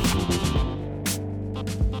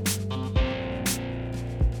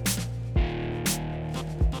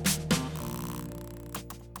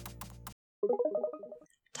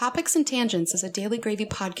 Topics and Tangents is a Daily Gravy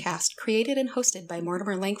podcast created and hosted by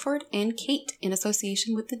Mortimer Langford and Kate in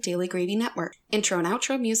association with the Daily Gravy Network. Intro and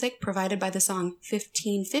outro music provided by the song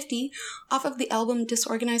 1550 off of the album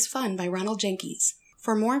Disorganized Fun by Ronald Jenkins.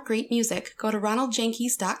 For more great music, go to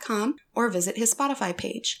ronaldjenkins.com or visit his Spotify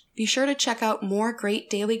page. Be sure to check out more great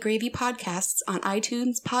Daily Gravy podcasts on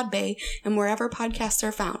iTunes, Podbay, and wherever podcasts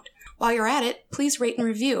are found. While you're at it, please rate and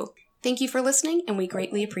review. Thank you for listening, and we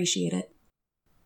greatly appreciate it.